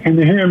am. Can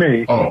you hear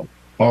me? Oh,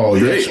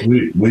 yes,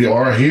 we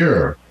are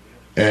here.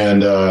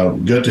 And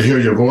good to hear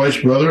your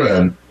voice, brother.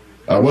 And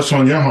what's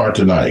on your heart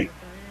tonight?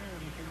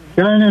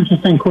 Got an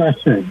interesting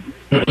question.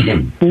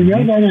 We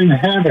know that in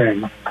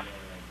heaven,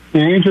 the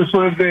angels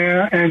live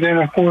there, and then,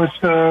 of course,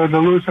 the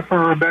Lucifer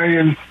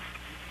rebellion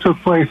took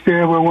place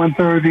there, where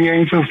 1/3 of the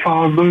angels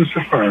followed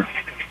Lucifer.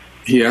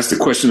 He asked a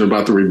question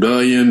about the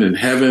rebellion in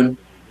heaven,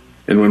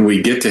 and when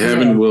we get to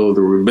heaven, will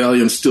the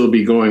rebellion still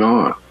be going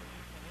on?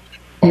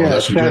 Oh,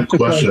 that's a good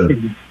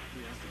question.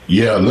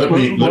 Yeah, let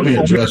me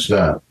address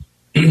that.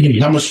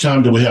 How much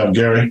time do we have,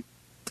 Gary?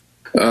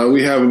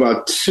 We have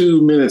about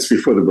 2 minutes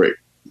before the break.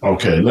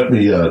 Okay, let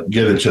me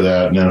get into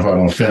that, and then if I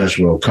don't finish,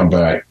 we'll come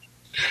back.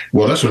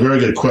 Well, that's a very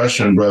good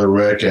question, Brother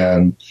Rick,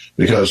 and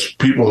because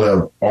people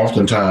have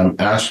oftentimes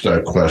asked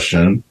that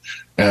question.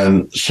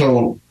 And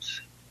so,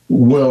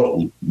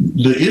 well,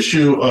 the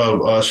issue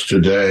of us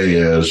today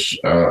is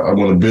I'm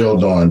going to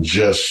build on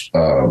just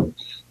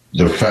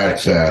the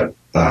fact that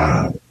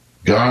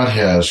God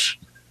has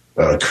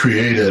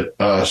created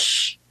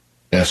us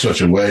in such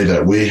a way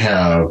that we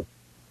have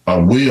a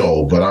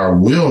will, but our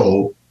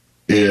will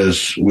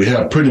is, we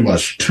have pretty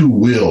much two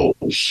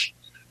wills.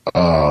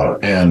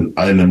 And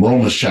in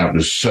Romans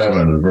chapter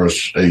 7,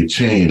 verse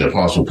 18, the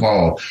Apostle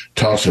Paul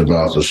talks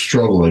about the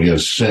struggle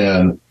against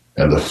sin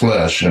and the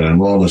flesh. And in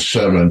Romans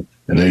 7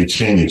 and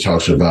 18, he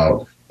talks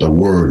about the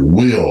word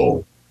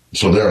will.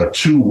 So there are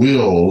two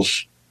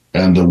wills,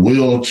 and the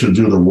will to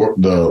do the work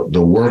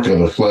of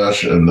the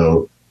flesh, and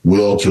the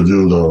will to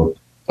do the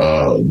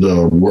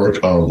work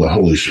of the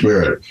Holy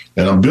Spirit.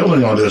 And I'm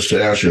building on this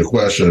to answer your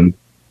question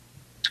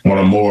on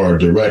a more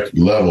direct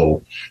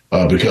level,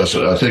 because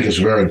I think it's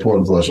very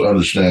important for us to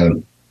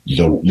understand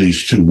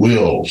these two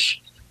wills.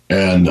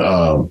 And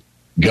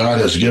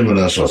God has given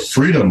us a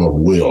freedom of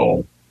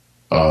will,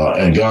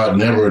 and God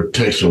never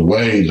takes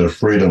away the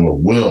freedom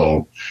of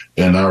will.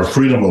 And our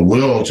freedom of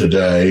will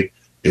today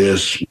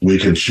is we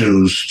can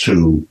choose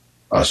to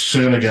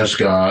sin against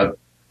God,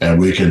 and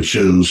we can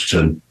choose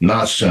to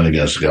not sin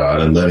against God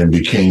and let him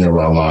be king of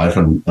our life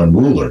and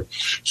ruler.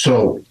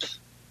 So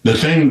the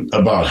thing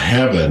about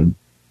heaven,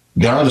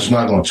 God is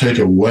not going to take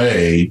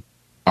away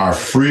our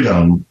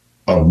freedom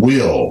of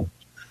will,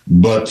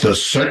 but the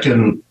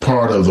second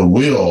part of the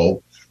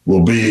will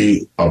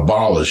be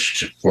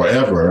abolished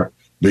forever,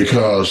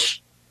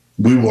 because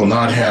we will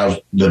not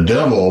have the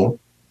devil.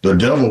 The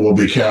devil will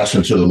be cast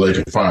into the lake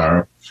of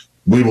fire.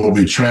 We will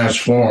be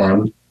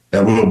transformed,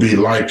 and we will be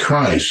like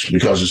Christ,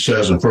 because it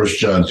says in 1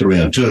 John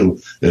 3:2,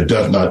 it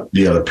doth not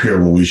yet appear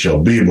where we shall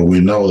be, but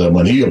we know that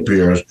when he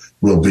appears,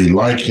 we'll be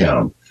like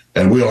him.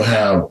 And we'll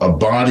have a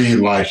body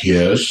like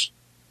his,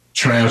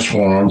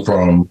 transformed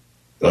from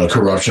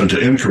corruption to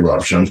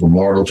incorruption, from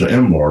mortal to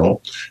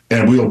immortal,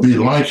 and we'll be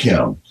like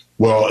him.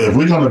 Well, if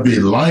we're going to be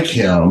like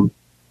him,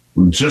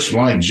 just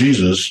like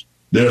Jesus,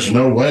 there's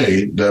no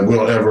way that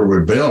we'll ever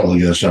rebel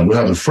against him. We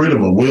have the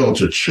freedom of will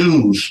to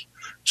choose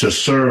to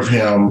serve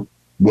him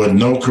with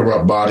no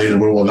corrupt body,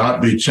 and we will not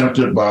be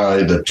tempted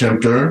by the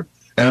tempter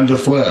and the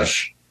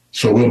flesh.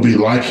 So we'll be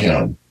like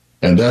him.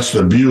 And that's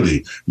the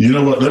beauty. You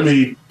know what? Let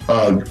me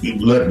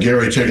let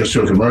Gary take us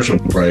to a commercial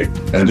break,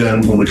 and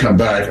then when we come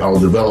back, I'll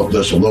develop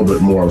this a little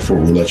bit more before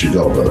we let you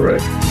go, Brother Ray.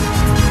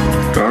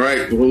 All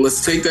right. Well,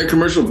 let's take that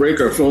commercial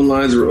break. Our phone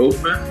lines are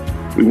open.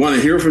 We want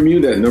to hear from you.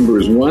 That number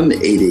is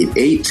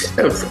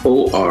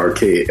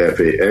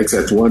 1-888-FORKFAX.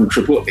 That's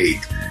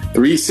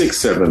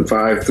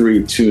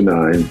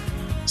 1-888-367-5329.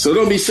 So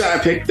don't be shy.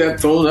 Pick that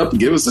phone up and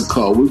give us a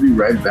call. We'll be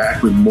right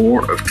back with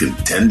more of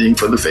Contending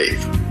for the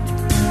Faith.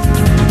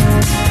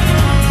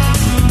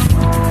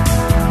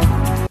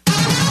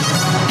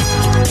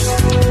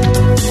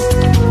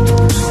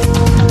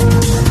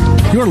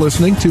 You're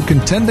listening to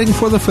Contending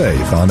for the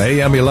Faith on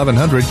AM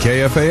 1100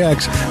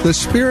 KFAX, the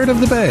Spirit of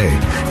the Bay.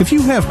 If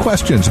you have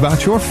questions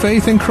about your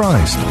faith in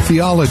Christ,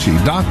 theology,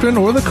 doctrine,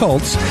 or the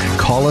cults,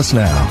 call us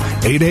now.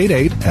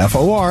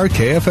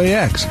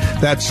 888-FOR-KFAX.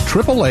 That's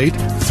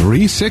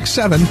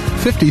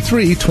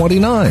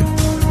 888-367-5329.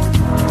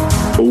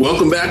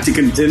 Welcome back to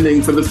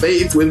Contending for the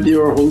Faith with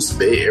your host,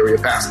 Bay Area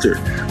pastor,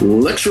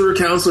 lecturer,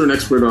 counselor, and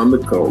expert on the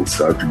cults,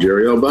 Dr.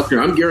 Jerry L. Buckner.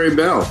 I'm Gary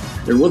Bell.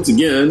 And once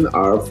again,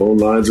 our phone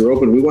lines are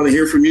open. We want to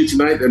hear from you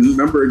tonight. The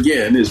number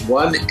again is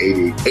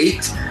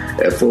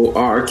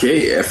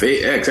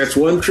 1-888-FORKFAX. That's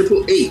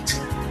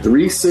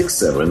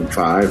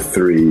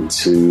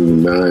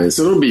 1-888-367-5329.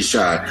 So don't be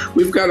shy.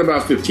 We've got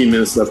about 15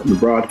 minutes left in the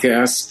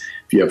broadcast.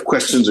 If you have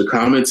questions or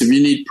comments, if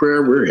you need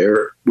prayer, we're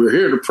here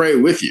to pray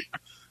with you.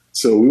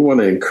 So we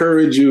want to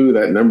encourage you.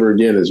 That number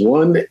again is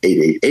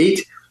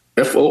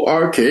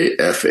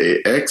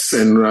 1-888-FORKFAX.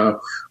 And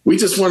we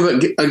just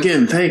want to,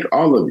 again, thank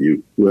all of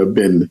you who have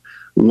been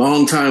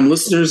longtime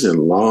listeners and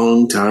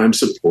longtime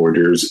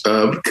supporters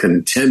of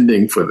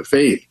Contending for the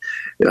Faith.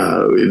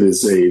 It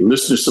is a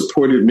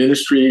listener-supported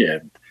ministry,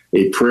 and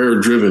a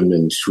prayer-driven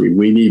ministry.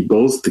 We need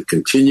both to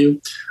continue.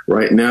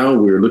 Right now,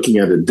 we're looking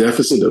at a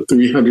deficit of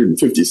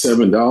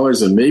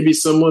 $357, and maybe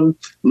someone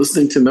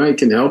listening tonight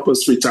can help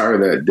us retire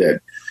that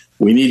debt.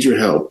 We need your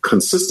help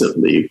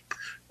consistently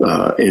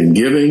in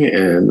giving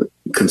and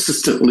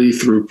consistently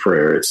through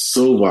prayer. It's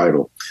so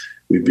vital.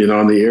 We've been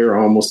on the air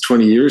almost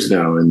 20 years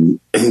now, and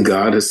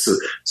God is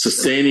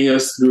sustaining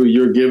us through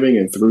your giving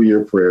and through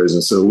your prayers.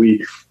 And so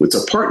it's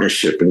a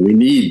partnership, and we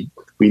need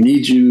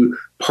you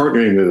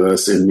partnering with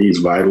us in these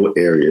vital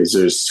areas.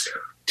 There's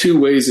two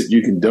ways that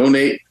you can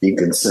donate. You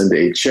can send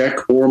a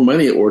check or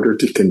money order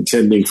to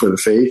Contending for the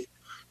Faith,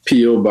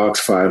 P.O. Box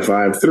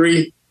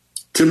 553,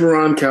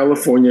 Tiburon,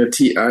 California,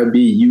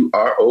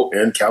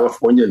 Tiburon,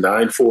 California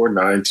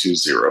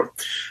 94920.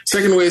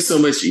 Second way is so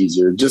much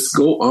easier. Just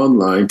go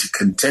online to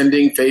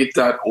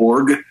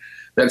contendingfaith.org.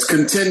 That's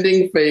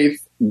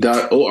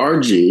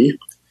contendingfaith.org.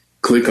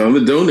 Click on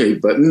the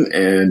donate button,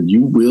 and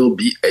you will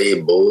be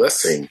a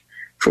blessing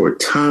for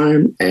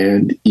time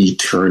and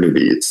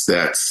eternity. It's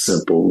that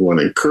simple. We want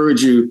to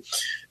encourage you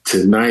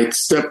tonight,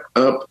 step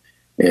up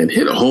and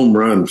hit a home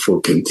run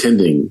for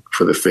Contending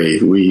for the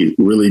Faith. We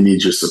really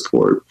need your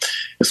support,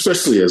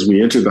 especially as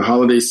we enter the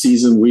holiday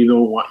season. We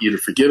don't want you to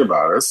forget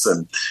about us,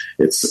 and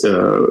it's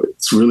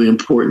really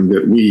important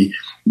that we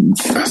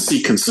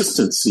see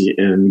consistency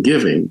in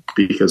giving,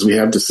 because we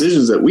have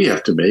decisions that we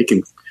have to make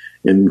in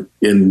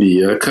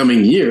the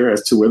coming year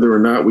as to whether or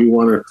not we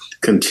want to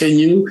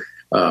continue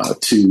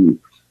to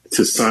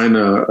sign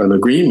an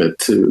agreement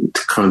to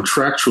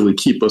contractually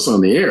keep us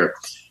on the air.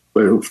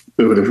 But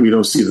if we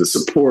don't see the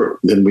support,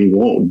 then we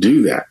won't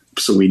do that.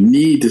 So we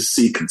need to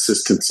see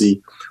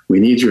consistency. We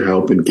need your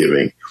help in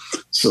giving.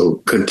 So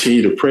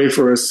continue to pray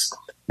for us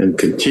and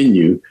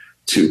continue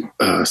to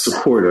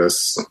support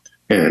us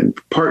and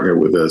partner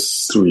with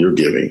us through your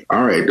giving.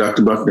 All right,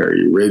 Dr. Buckner, are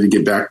you ready to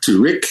get back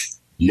to Rick?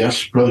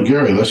 Yes, Brother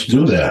Gary, let's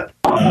do that.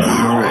 All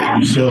right.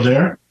 You still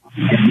there?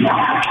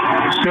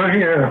 Still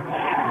here.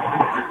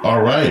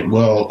 All right.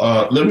 Well,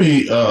 let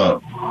me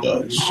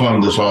sum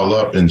this all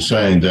up in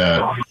saying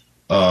that,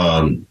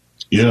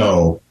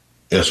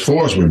 as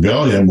far as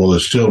rebellion, will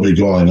it still be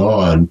going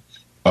on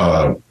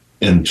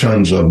in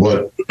terms of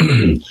what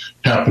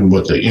happened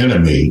with the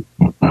enemy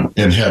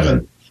in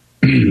heaven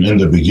in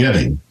the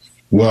beginning?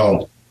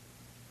 Well,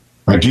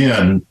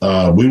 again,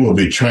 we will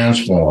be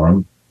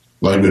transformed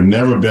like we've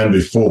never been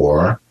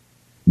before.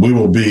 We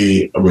will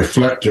be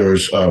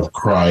reflectors of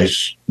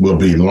Christ. We'll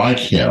be like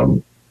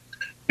him.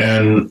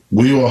 And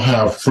we will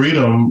have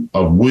freedom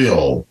of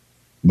will,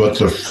 but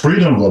the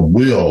freedom of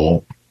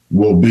will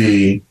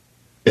be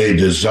a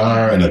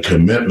desire and a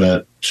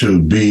commitment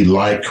to be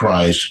like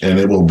Christ, and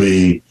it will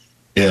be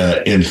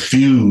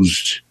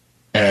infused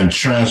and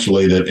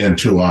translated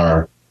into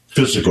our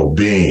physical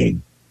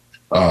being.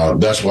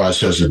 That's why it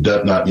says it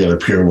does not yet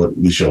appear what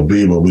we shall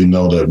be, but we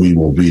know that we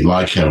will be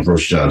like him, 1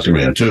 John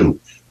 3:2.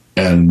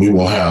 And we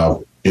will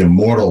have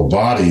immortal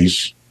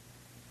bodies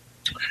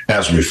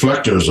as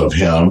reflectors of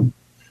him.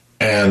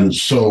 And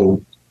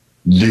so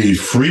the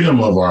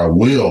freedom of our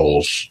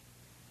wills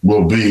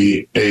will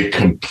be a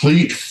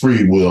complete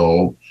free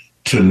will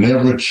to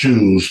never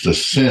choose to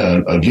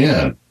sin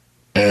again.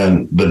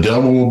 And the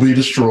devil will be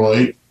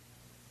destroyed,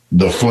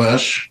 the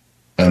flesh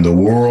and the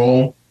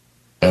world,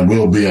 and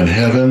we'll be in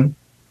heaven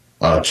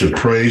to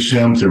praise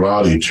him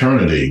throughout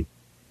eternity.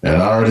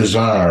 And our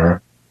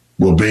desire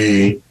will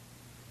be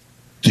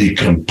the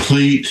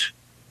complete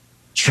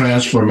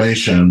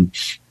transformation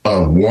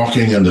of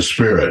walking in the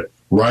Spirit.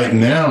 Right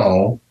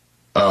now,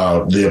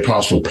 the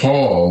Apostle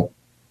Paul,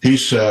 he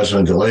says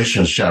in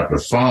Galatians chapter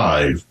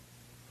 5,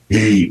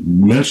 he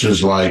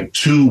mentions like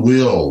two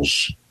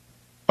wills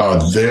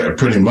there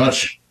pretty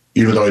much,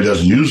 even though he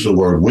doesn't use the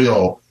word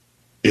will,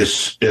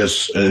 is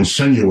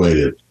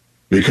insinuated,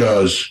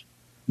 because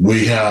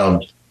we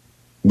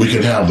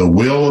can have the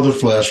will of the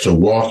flesh to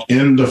walk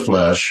in the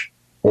flesh,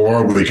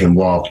 or we can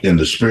walk in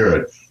the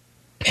Spirit.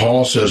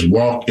 Paul says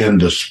walk in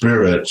the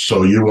Spirit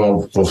so you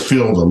won't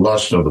fulfill the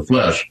lust of the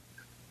flesh.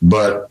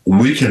 But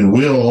we can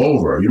will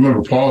over. You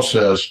remember Paul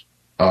says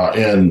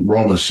in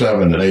Romans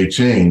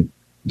 7:18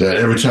 that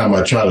every time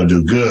I try to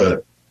do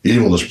good,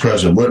 evil is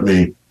present with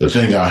me. The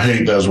thing I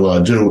hate, that's what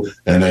I do.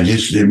 And then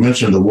he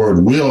mentioned the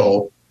word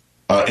will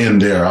in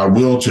there. I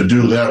will to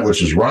do that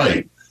which is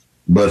right,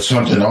 but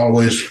something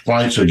always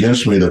fights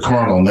against me, the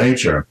carnal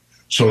nature.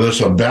 So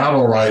there's a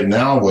battle right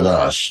now with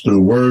us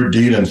through word,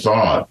 deed, and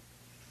thought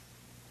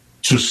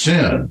to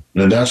sin.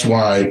 And that's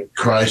why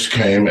Christ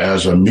came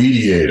as a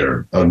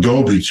mediator, a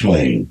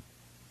go-between,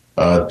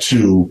 and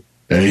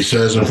he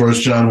says in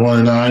 1 John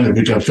 1:9, if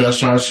we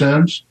confess our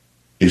sins,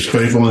 he's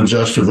faithful and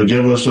just to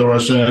forgive us of our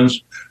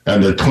sins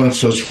and to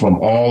cleanse us from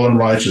all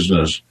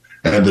unrighteousness.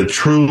 And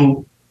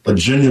a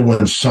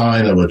genuine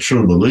sign of a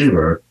true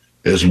believer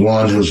is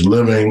one who's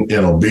living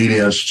in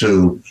obedience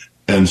to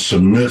and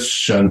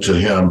submission to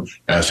him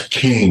as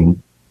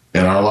king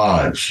in our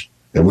lives.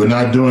 If we're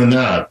not doing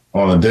that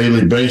on a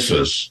daily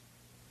basis,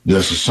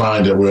 that's a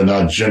sign that we're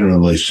not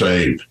genuinely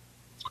saved.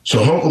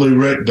 So hopefully,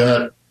 Rick,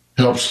 that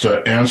helps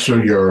to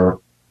answer your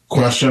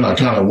question. I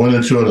kind of went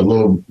into it a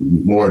little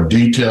more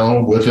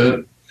detail with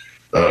it,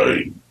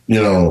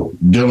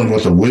 dealing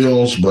with the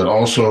wills, but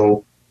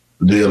also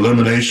the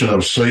elimination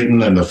of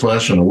Satan and the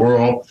flesh and the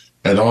world,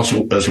 and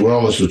also as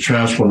well as the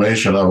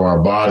transformation of our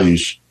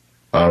bodies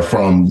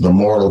from the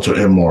mortal to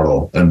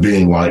immortal and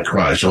being like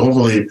Christ. So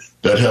hopefully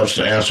that helps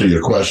to answer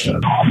your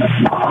question.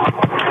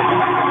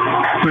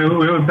 We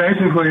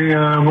basically,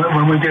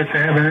 when we get to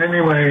heaven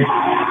anyway,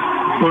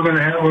 we're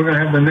gonna have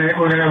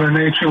a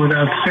nature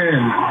without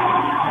sin.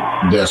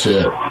 That's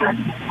it.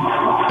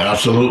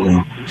 Absolutely.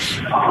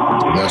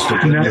 That's the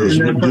good news.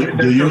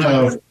 Do you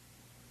have?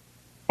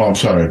 Oh, I'm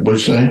sorry. What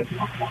did you say?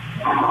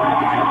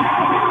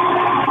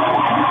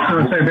 I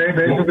would say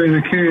basically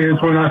the key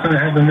is we're not going to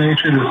have the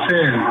nature to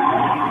sin.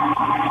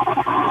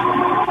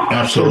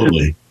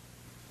 Absolutely.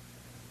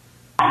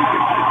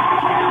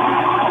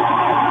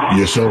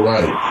 You're so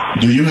right.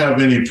 Do you have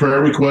any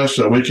prayer requests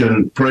that we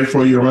can pray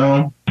for you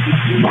around?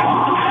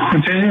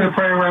 Continue to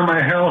pray around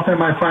my health and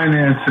my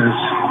finances.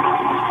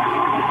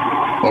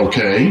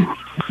 Okay.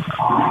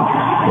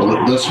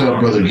 Well, let's have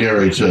Brother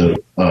Gary to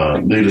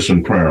lead us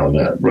in prayer on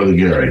that. Brother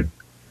Gary.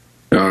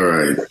 All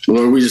right.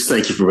 Lord, we just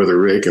thank you for Brother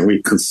Rick, and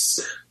we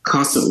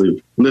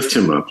constantly lift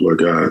him up, Lord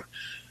God.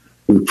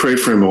 We pray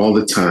for him all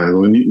the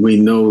time. We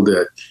know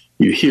that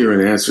you hear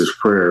and answer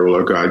prayer,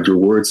 Lord God. Your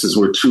word says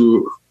where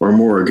two or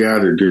more are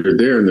gathered, you're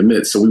there in the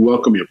midst. So we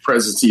welcome your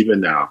presence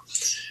even now.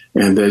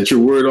 And that your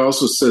word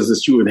also says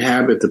that you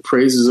inhabit the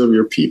praises of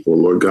your people,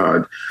 Lord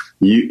God.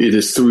 It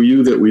is through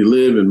you that we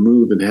live and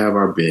move and have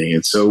our being.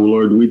 And so,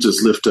 Lord, we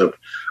just lift up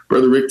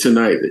Brother Rick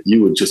tonight, that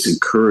you would just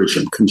encourage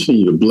him,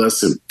 continue to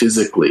bless him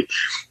physically,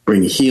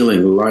 bring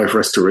healing, life,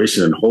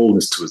 restoration, and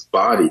wholeness to his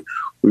body.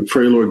 We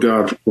pray, Lord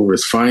God, for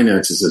his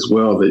finances as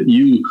well, that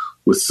you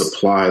would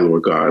supply,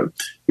 Lord God.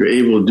 You're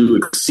able to do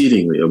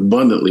exceedingly,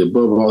 abundantly,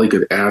 above all he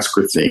could ask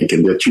or think,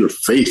 and that you're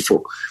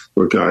faithful,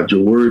 Lord God.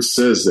 Your word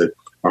says that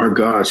our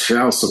God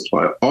shall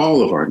supply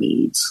all of our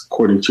needs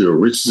according to your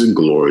riches and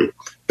glory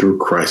through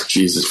Christ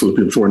Jesus,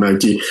 Philippians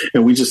 4:19.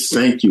 And we just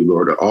thank you,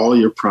 Lord. All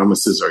your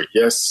promises are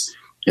yes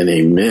and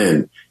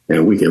amen.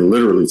 And we can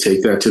literally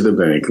take that to the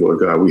bank, Lord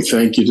God. We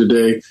thank you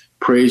today.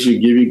 Praise you,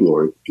 give you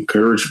glory.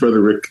 Encourage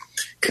Brother Rick.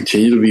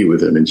 Continue to be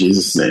with him. In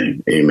Jesus'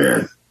 name,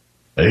 amen.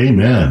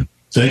 Amen.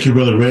 Thank you,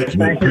 Brother Rick.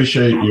 We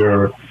appreciate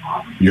your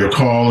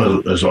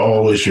call, as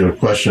always, your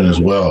question as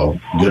well.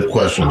 Good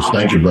questions.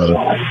 Thank you, brother.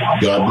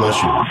 God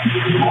bless you.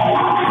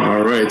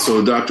 All right.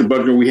 So, Dr.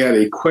 Buckner, we had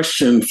a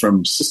question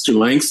from Sister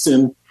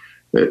Langston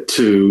that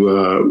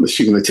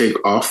she's going to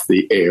take off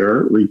the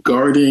air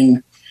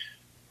regarding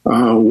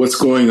what's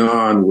going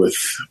on with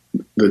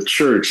the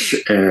church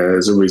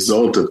as a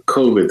result of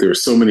COVID. There are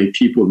so many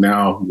people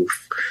now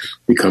who've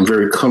become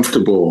very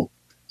comfortable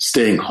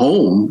staying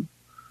home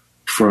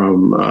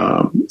from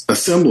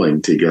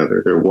assembling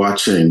together. They're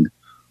watching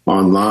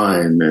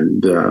online,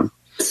 and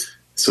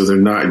so they're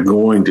not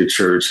going to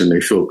church, and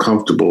they feel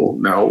comfortable.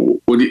 Now,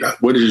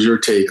 what is your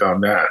take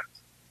on that?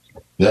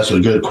 That's a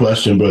good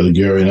question, Brother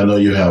Gary, and I know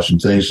you have some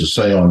things to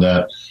say on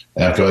that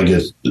after I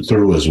get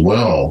through as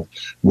well.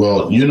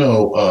 Well,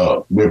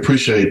 we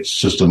appreciate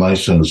Sister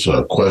Langston's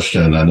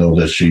question. I know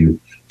that she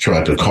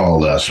tried to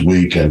call last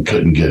week and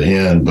couldn't get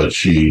in, but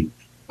she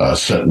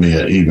sent me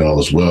an email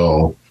as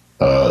well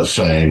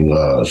saying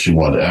she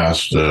wanted to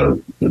ask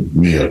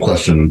me a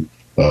question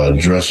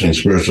addressing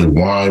spiritually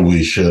why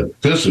we should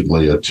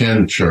physically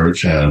attend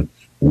church and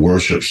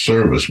worship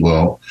service.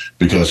 Well,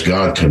 because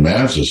God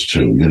commands us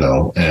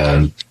to,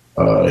 and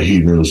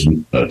Hebrews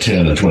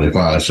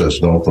 10:25 says,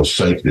 don't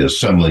forsake the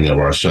assembling of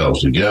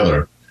ourselves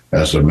together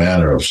as the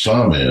manner of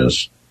some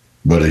is,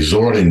 but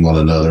exhorting one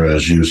another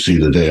as you see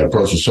the day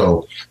approaching.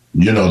 So,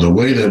 the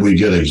way that we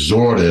get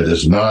exhorted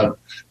is not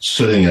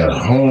sitting at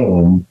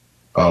home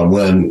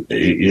when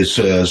it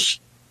says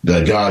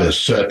that God has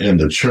set in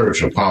the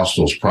church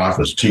apostles,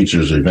 prophets,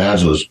 teachers,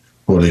 evangelists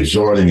for the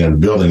exhorting and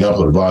building up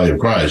of the body of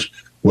Christ.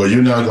 Well,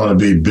 you're not going to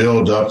be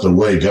built up the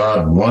way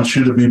God wants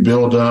you to be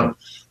built up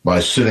by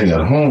sitting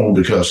at home,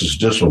 because it's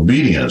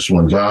disobedience.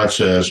 When God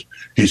says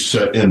he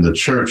set in the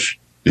church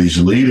these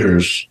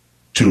leaders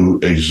to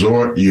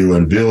exhort you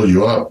and build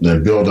you up,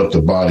 then build up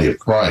the body of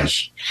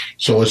Christ.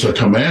 So it's a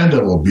command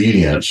of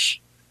obedience,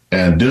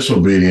 and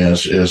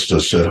disobedience is to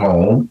sit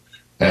home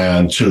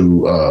and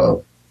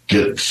to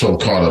get so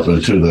caught up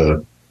into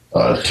the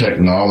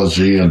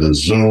technology and the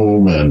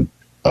Zoom and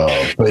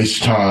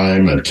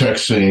FaceTime and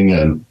texting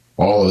and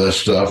all of that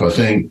stuff. I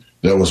think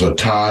there was a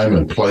time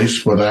and place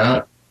for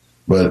that,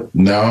 but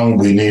now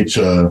we need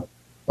to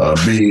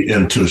be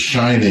into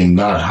shining,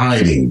 not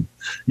hiding.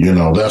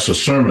 That's a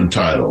sermon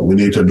title. We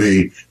need to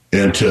be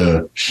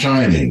into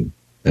shining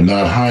and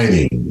not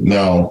hiding.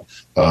 Now,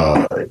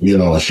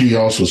 she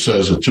also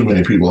says that too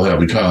many people have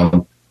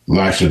become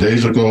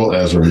lackadaisical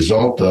as a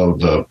result of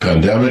the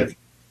pandemic.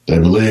 They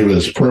believe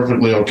it's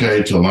perfectly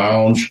okay to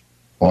lounge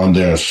on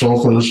their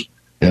sofas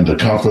in the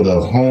comfort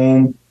of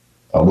home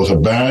with a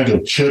bag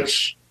of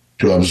chips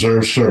to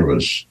observe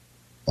service.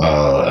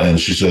 And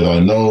she said, I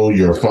know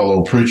your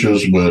fellow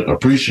preachers would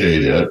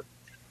appreciate it.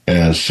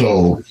 And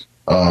so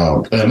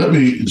And let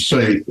me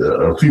say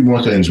a few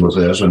more things with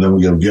this, and then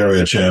we'll give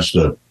Gary a chance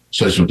to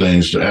say some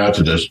things to add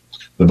to this.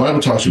 The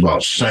Bible talks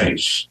about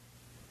saints,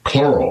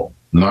 plural,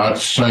 not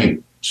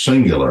saint,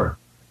 singular.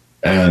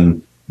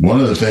 And one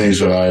of the things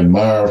that I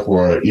admire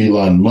for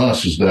Elon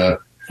Musk is that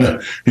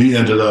he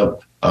ended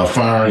up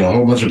firing a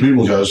whole bunch of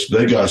people because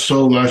they got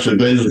so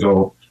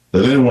lackadaisical that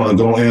they didn't want to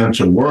go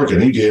into work,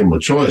 and he gave them a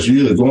choice.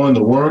 You either go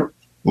into work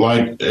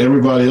like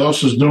everybody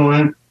else is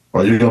doing,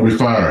 or you're going to be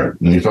fired.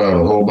 And he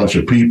fired a whole bunch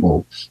of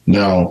people.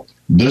 Now,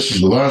 this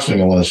is the last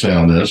thing I want to say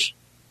on this,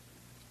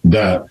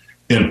 that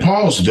in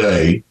Paul's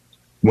day,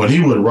 when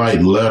he would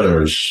write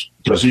letters,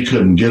 because he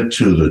couldn't get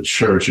to the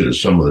churches,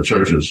 some of the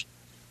churches,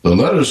 the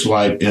letters,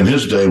 like in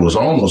his day, was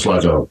almost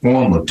like a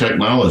form of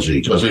technology,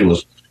 because he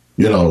was,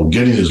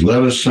 getting his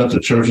letters sent to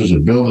churches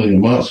and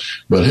building them up.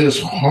 But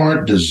his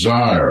heart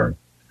desire,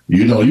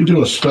 you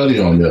do a study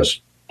on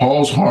this,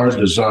 Paul's heart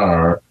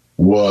desire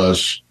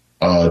was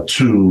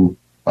to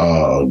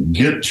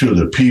get to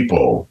the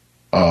people,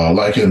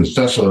 like in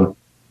the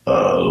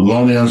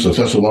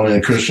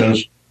Thessalonian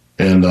Christians,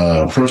 in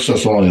 1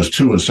 Thessalonians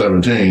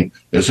 2:17,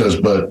 it says,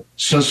 "But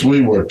since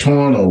we were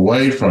torn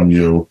away from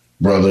you,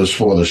 brothers,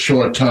 for the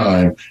short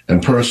time,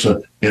 in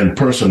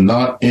person,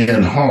 not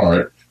in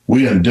heart,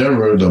 we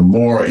endeavor the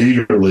more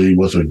eagerly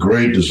with a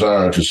great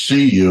desire to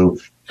see you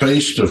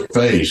face to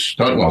face."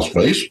 Talking about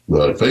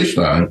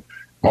FaceTime,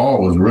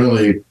 Paul was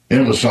really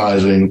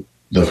emphasizing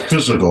the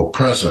physical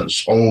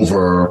presence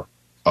over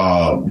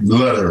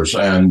letters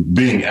and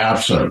being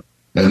absent.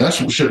 And that's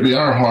what should be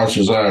our heart's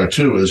desire,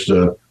 too, is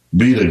to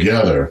be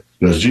together.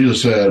 Because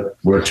Jesus said,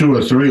 where 2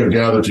 or 3 are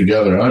gathered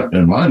together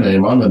in my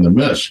name, I'm in the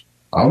midst.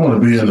 I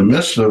want to be in the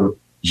midst of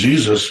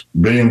Jesus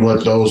being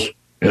with those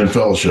in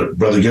fellowship.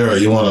 Brother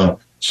Gary, you want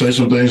to say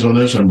some things on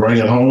this and bring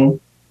it home?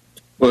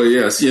 Well,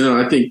 yes.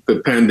 I think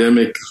the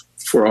pandemic,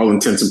 for all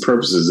intents and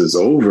purposes, is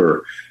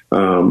over.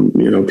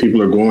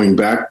 People are going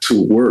back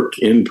to work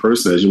in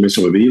person, as you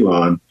mentioned with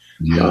Elon.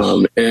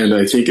 Yes. And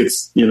I think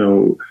it's,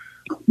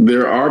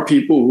 there are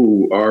people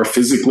who are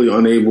physically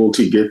unable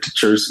to get to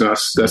church.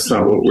 That's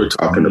not what we're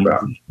talking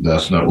about.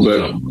 That's not what we're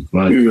talking about.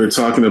 Right. We're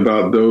talking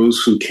about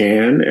those who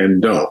can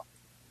and don't,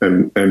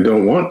 and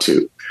don't want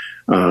to.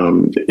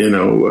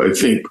 I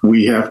think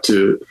we have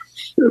to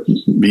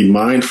be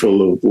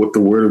mindful of what the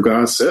Word of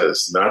God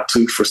says, not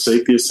to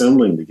forsake the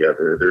assembling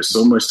together. There's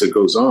so much that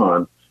goes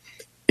on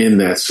in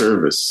that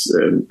service,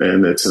 and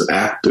it's an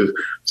act of,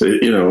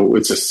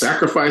 it's a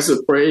sacrifice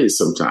of praise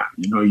sometimes.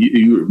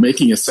 You're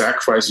making a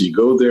sacrifice, you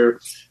go there,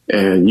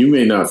 and you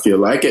may not feel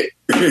like it,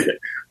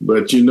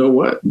 but you know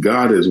what?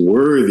 God is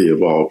worthy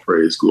of all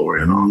praise,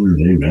 glory, and honor.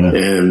 Amen.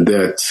 And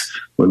that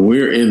when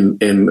we're in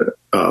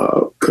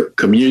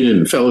communion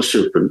and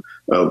fellowship and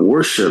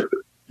worship,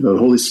 the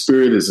Holy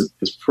Spirit is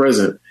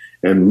present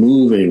and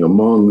moving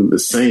among the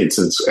saints.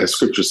 And as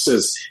Scripture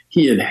says,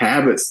 He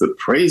inhabits the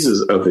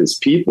praises of His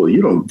people.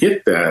 You don't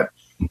get that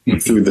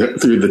through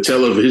the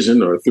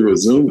television or through a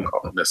Zoom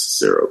call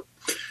necessarily.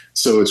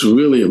 So it's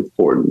really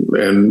important.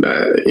 And,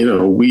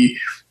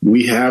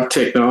 we have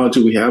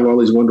technology, we have all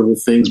these wonderful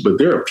things, but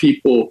there are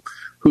people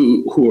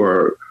who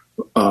are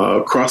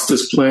across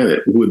this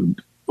planet who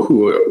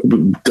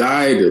would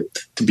die to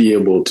be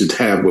able to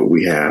have what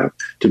we have,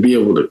 to be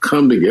able to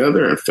come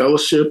together and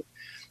fellowship.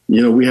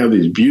 We have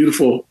these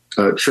beautiful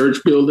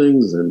church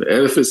buildings and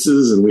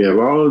edifices, and we have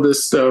all of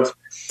this stuff,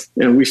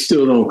 and we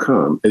still don't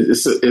come.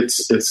 It's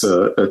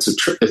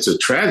a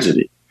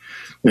tragedy.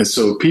 And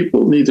so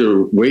people need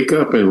to wake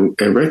up and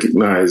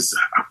recognize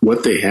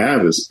what they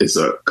have is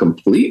a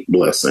complete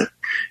blessing.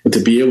 And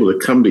to be able to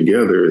come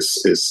together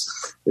is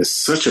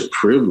such a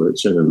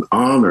privilege and an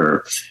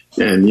honor.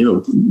 And,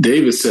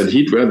 David said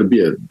he'd rather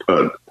be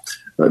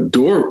a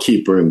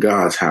doorkeeper in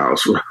God's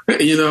house, right?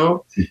 And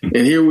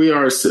here we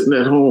are sitting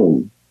at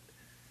home,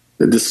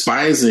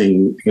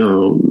 despising,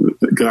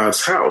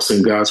 God's house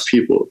and God's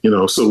people,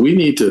 so we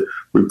need to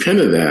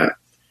repent of that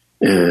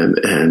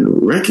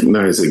and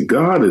recognize that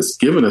God has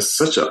given us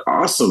such an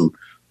awesome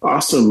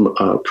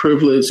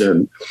privilege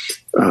and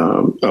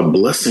a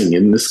blessing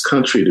in this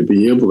country to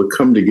be able to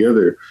come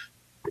together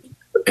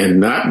and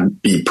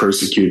not be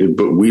persecuted,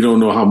 but we don't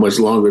know how much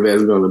longer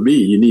that's going to be.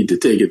 You need to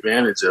take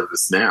advantage of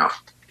this now.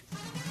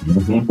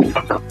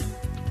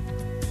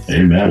 Mm-hmm.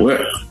 Amen.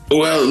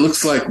 Well, it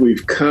looks like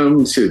we've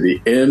come to the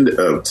end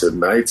of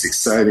tonight's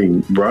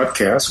exciting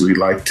broadcast. We'd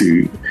like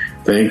to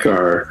thank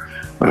our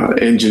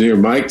engineer,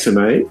 Mike,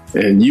 tonight,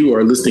 and you,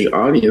 our listening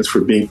audience,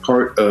 for being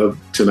part of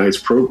tonight's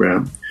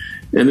program.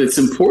 And it's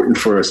important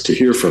for us to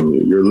hear from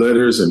you. Your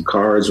letters and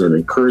cards are an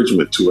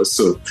encouragement to us.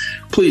 So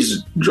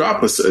please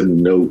drop us a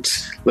note.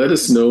 Let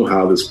us know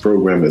how this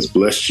program has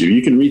blessed you.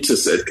 You can reach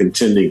us at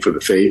Contending for the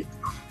Faith,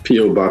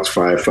 P.O. Box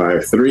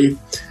 553,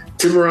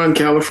 Tiburon,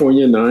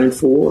 California,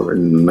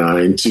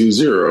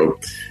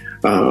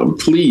 94920.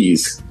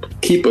 Please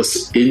keep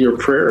us in your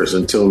prayers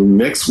until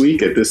next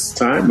week at this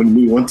time, when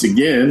we once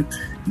again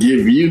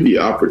give you the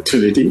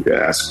opportunity to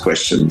ask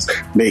questions,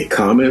 make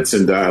comments,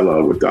 and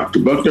dialogue with Dr.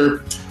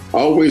 Buckner,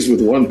 always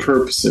with one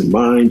purpose in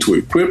mind: to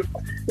equip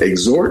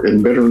exhort,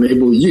 and better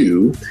enable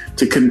you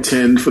to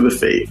contend for the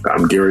faith.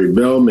 I'm Gary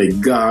Bell. May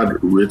God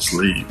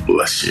richly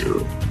bless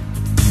you.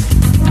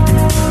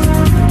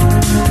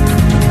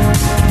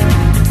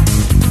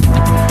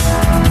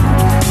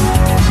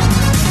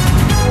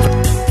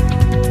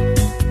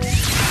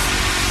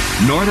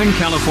 Northern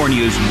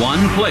California's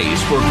one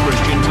place for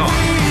Christian talk.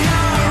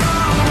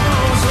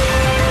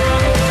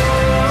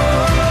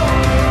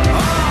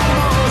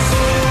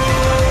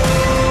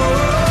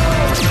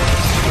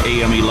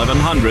 AM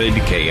 1100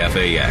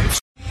 KFAX.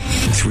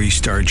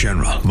 3-star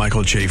General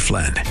Michael J.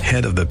 Flynn,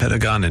 head of the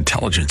Pentagon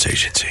Intelligence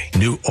Agency,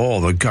 knew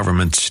all the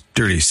government's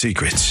dirty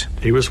secrets.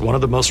 He was one of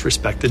the most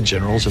respected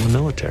generals in the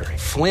military.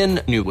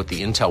 Flynn knew what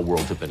the intel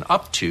world had been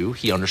up to.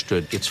 He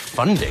understood its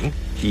funding.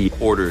 He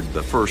ordered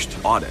the first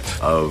audit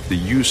of the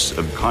use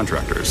of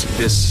contractors.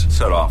 This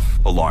set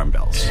off alarm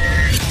bells.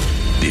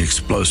 The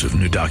explosive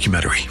new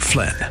documentary,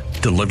 Flynn,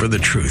 Deliver the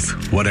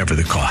Truth, Whatever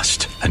the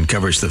Cost,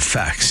 uncovers the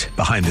facts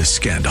behind this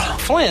scandal.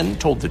 Flynn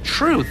told the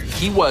truth.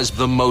 He was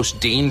the most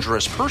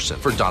dangerous person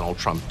for Donald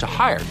Trump to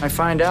hire. I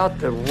find out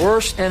the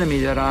worst enemy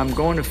that I'm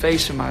going to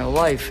face in my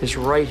life is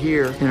right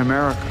here in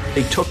America.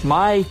 They took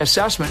my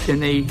assessment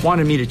and they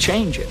wanted me to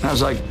change it. And I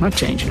was like, I'm not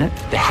changing it.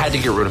 They had to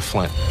get rid of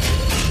Flynn.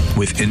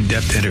 With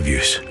in-depth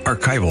interviews,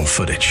 archival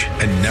footage,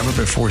 and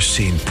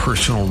never-before-seen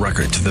personal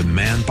records of the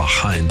man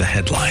behind the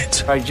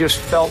headlines. I just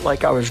felt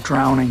like I was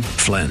drowning.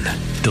 Flynn,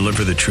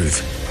 Deliver the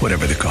Truth,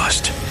 Whatever the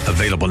Cost.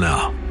 Available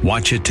now.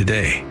 Watch it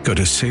today. Go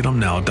to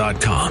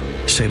salemnow.com.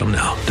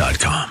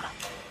 salemnow.com.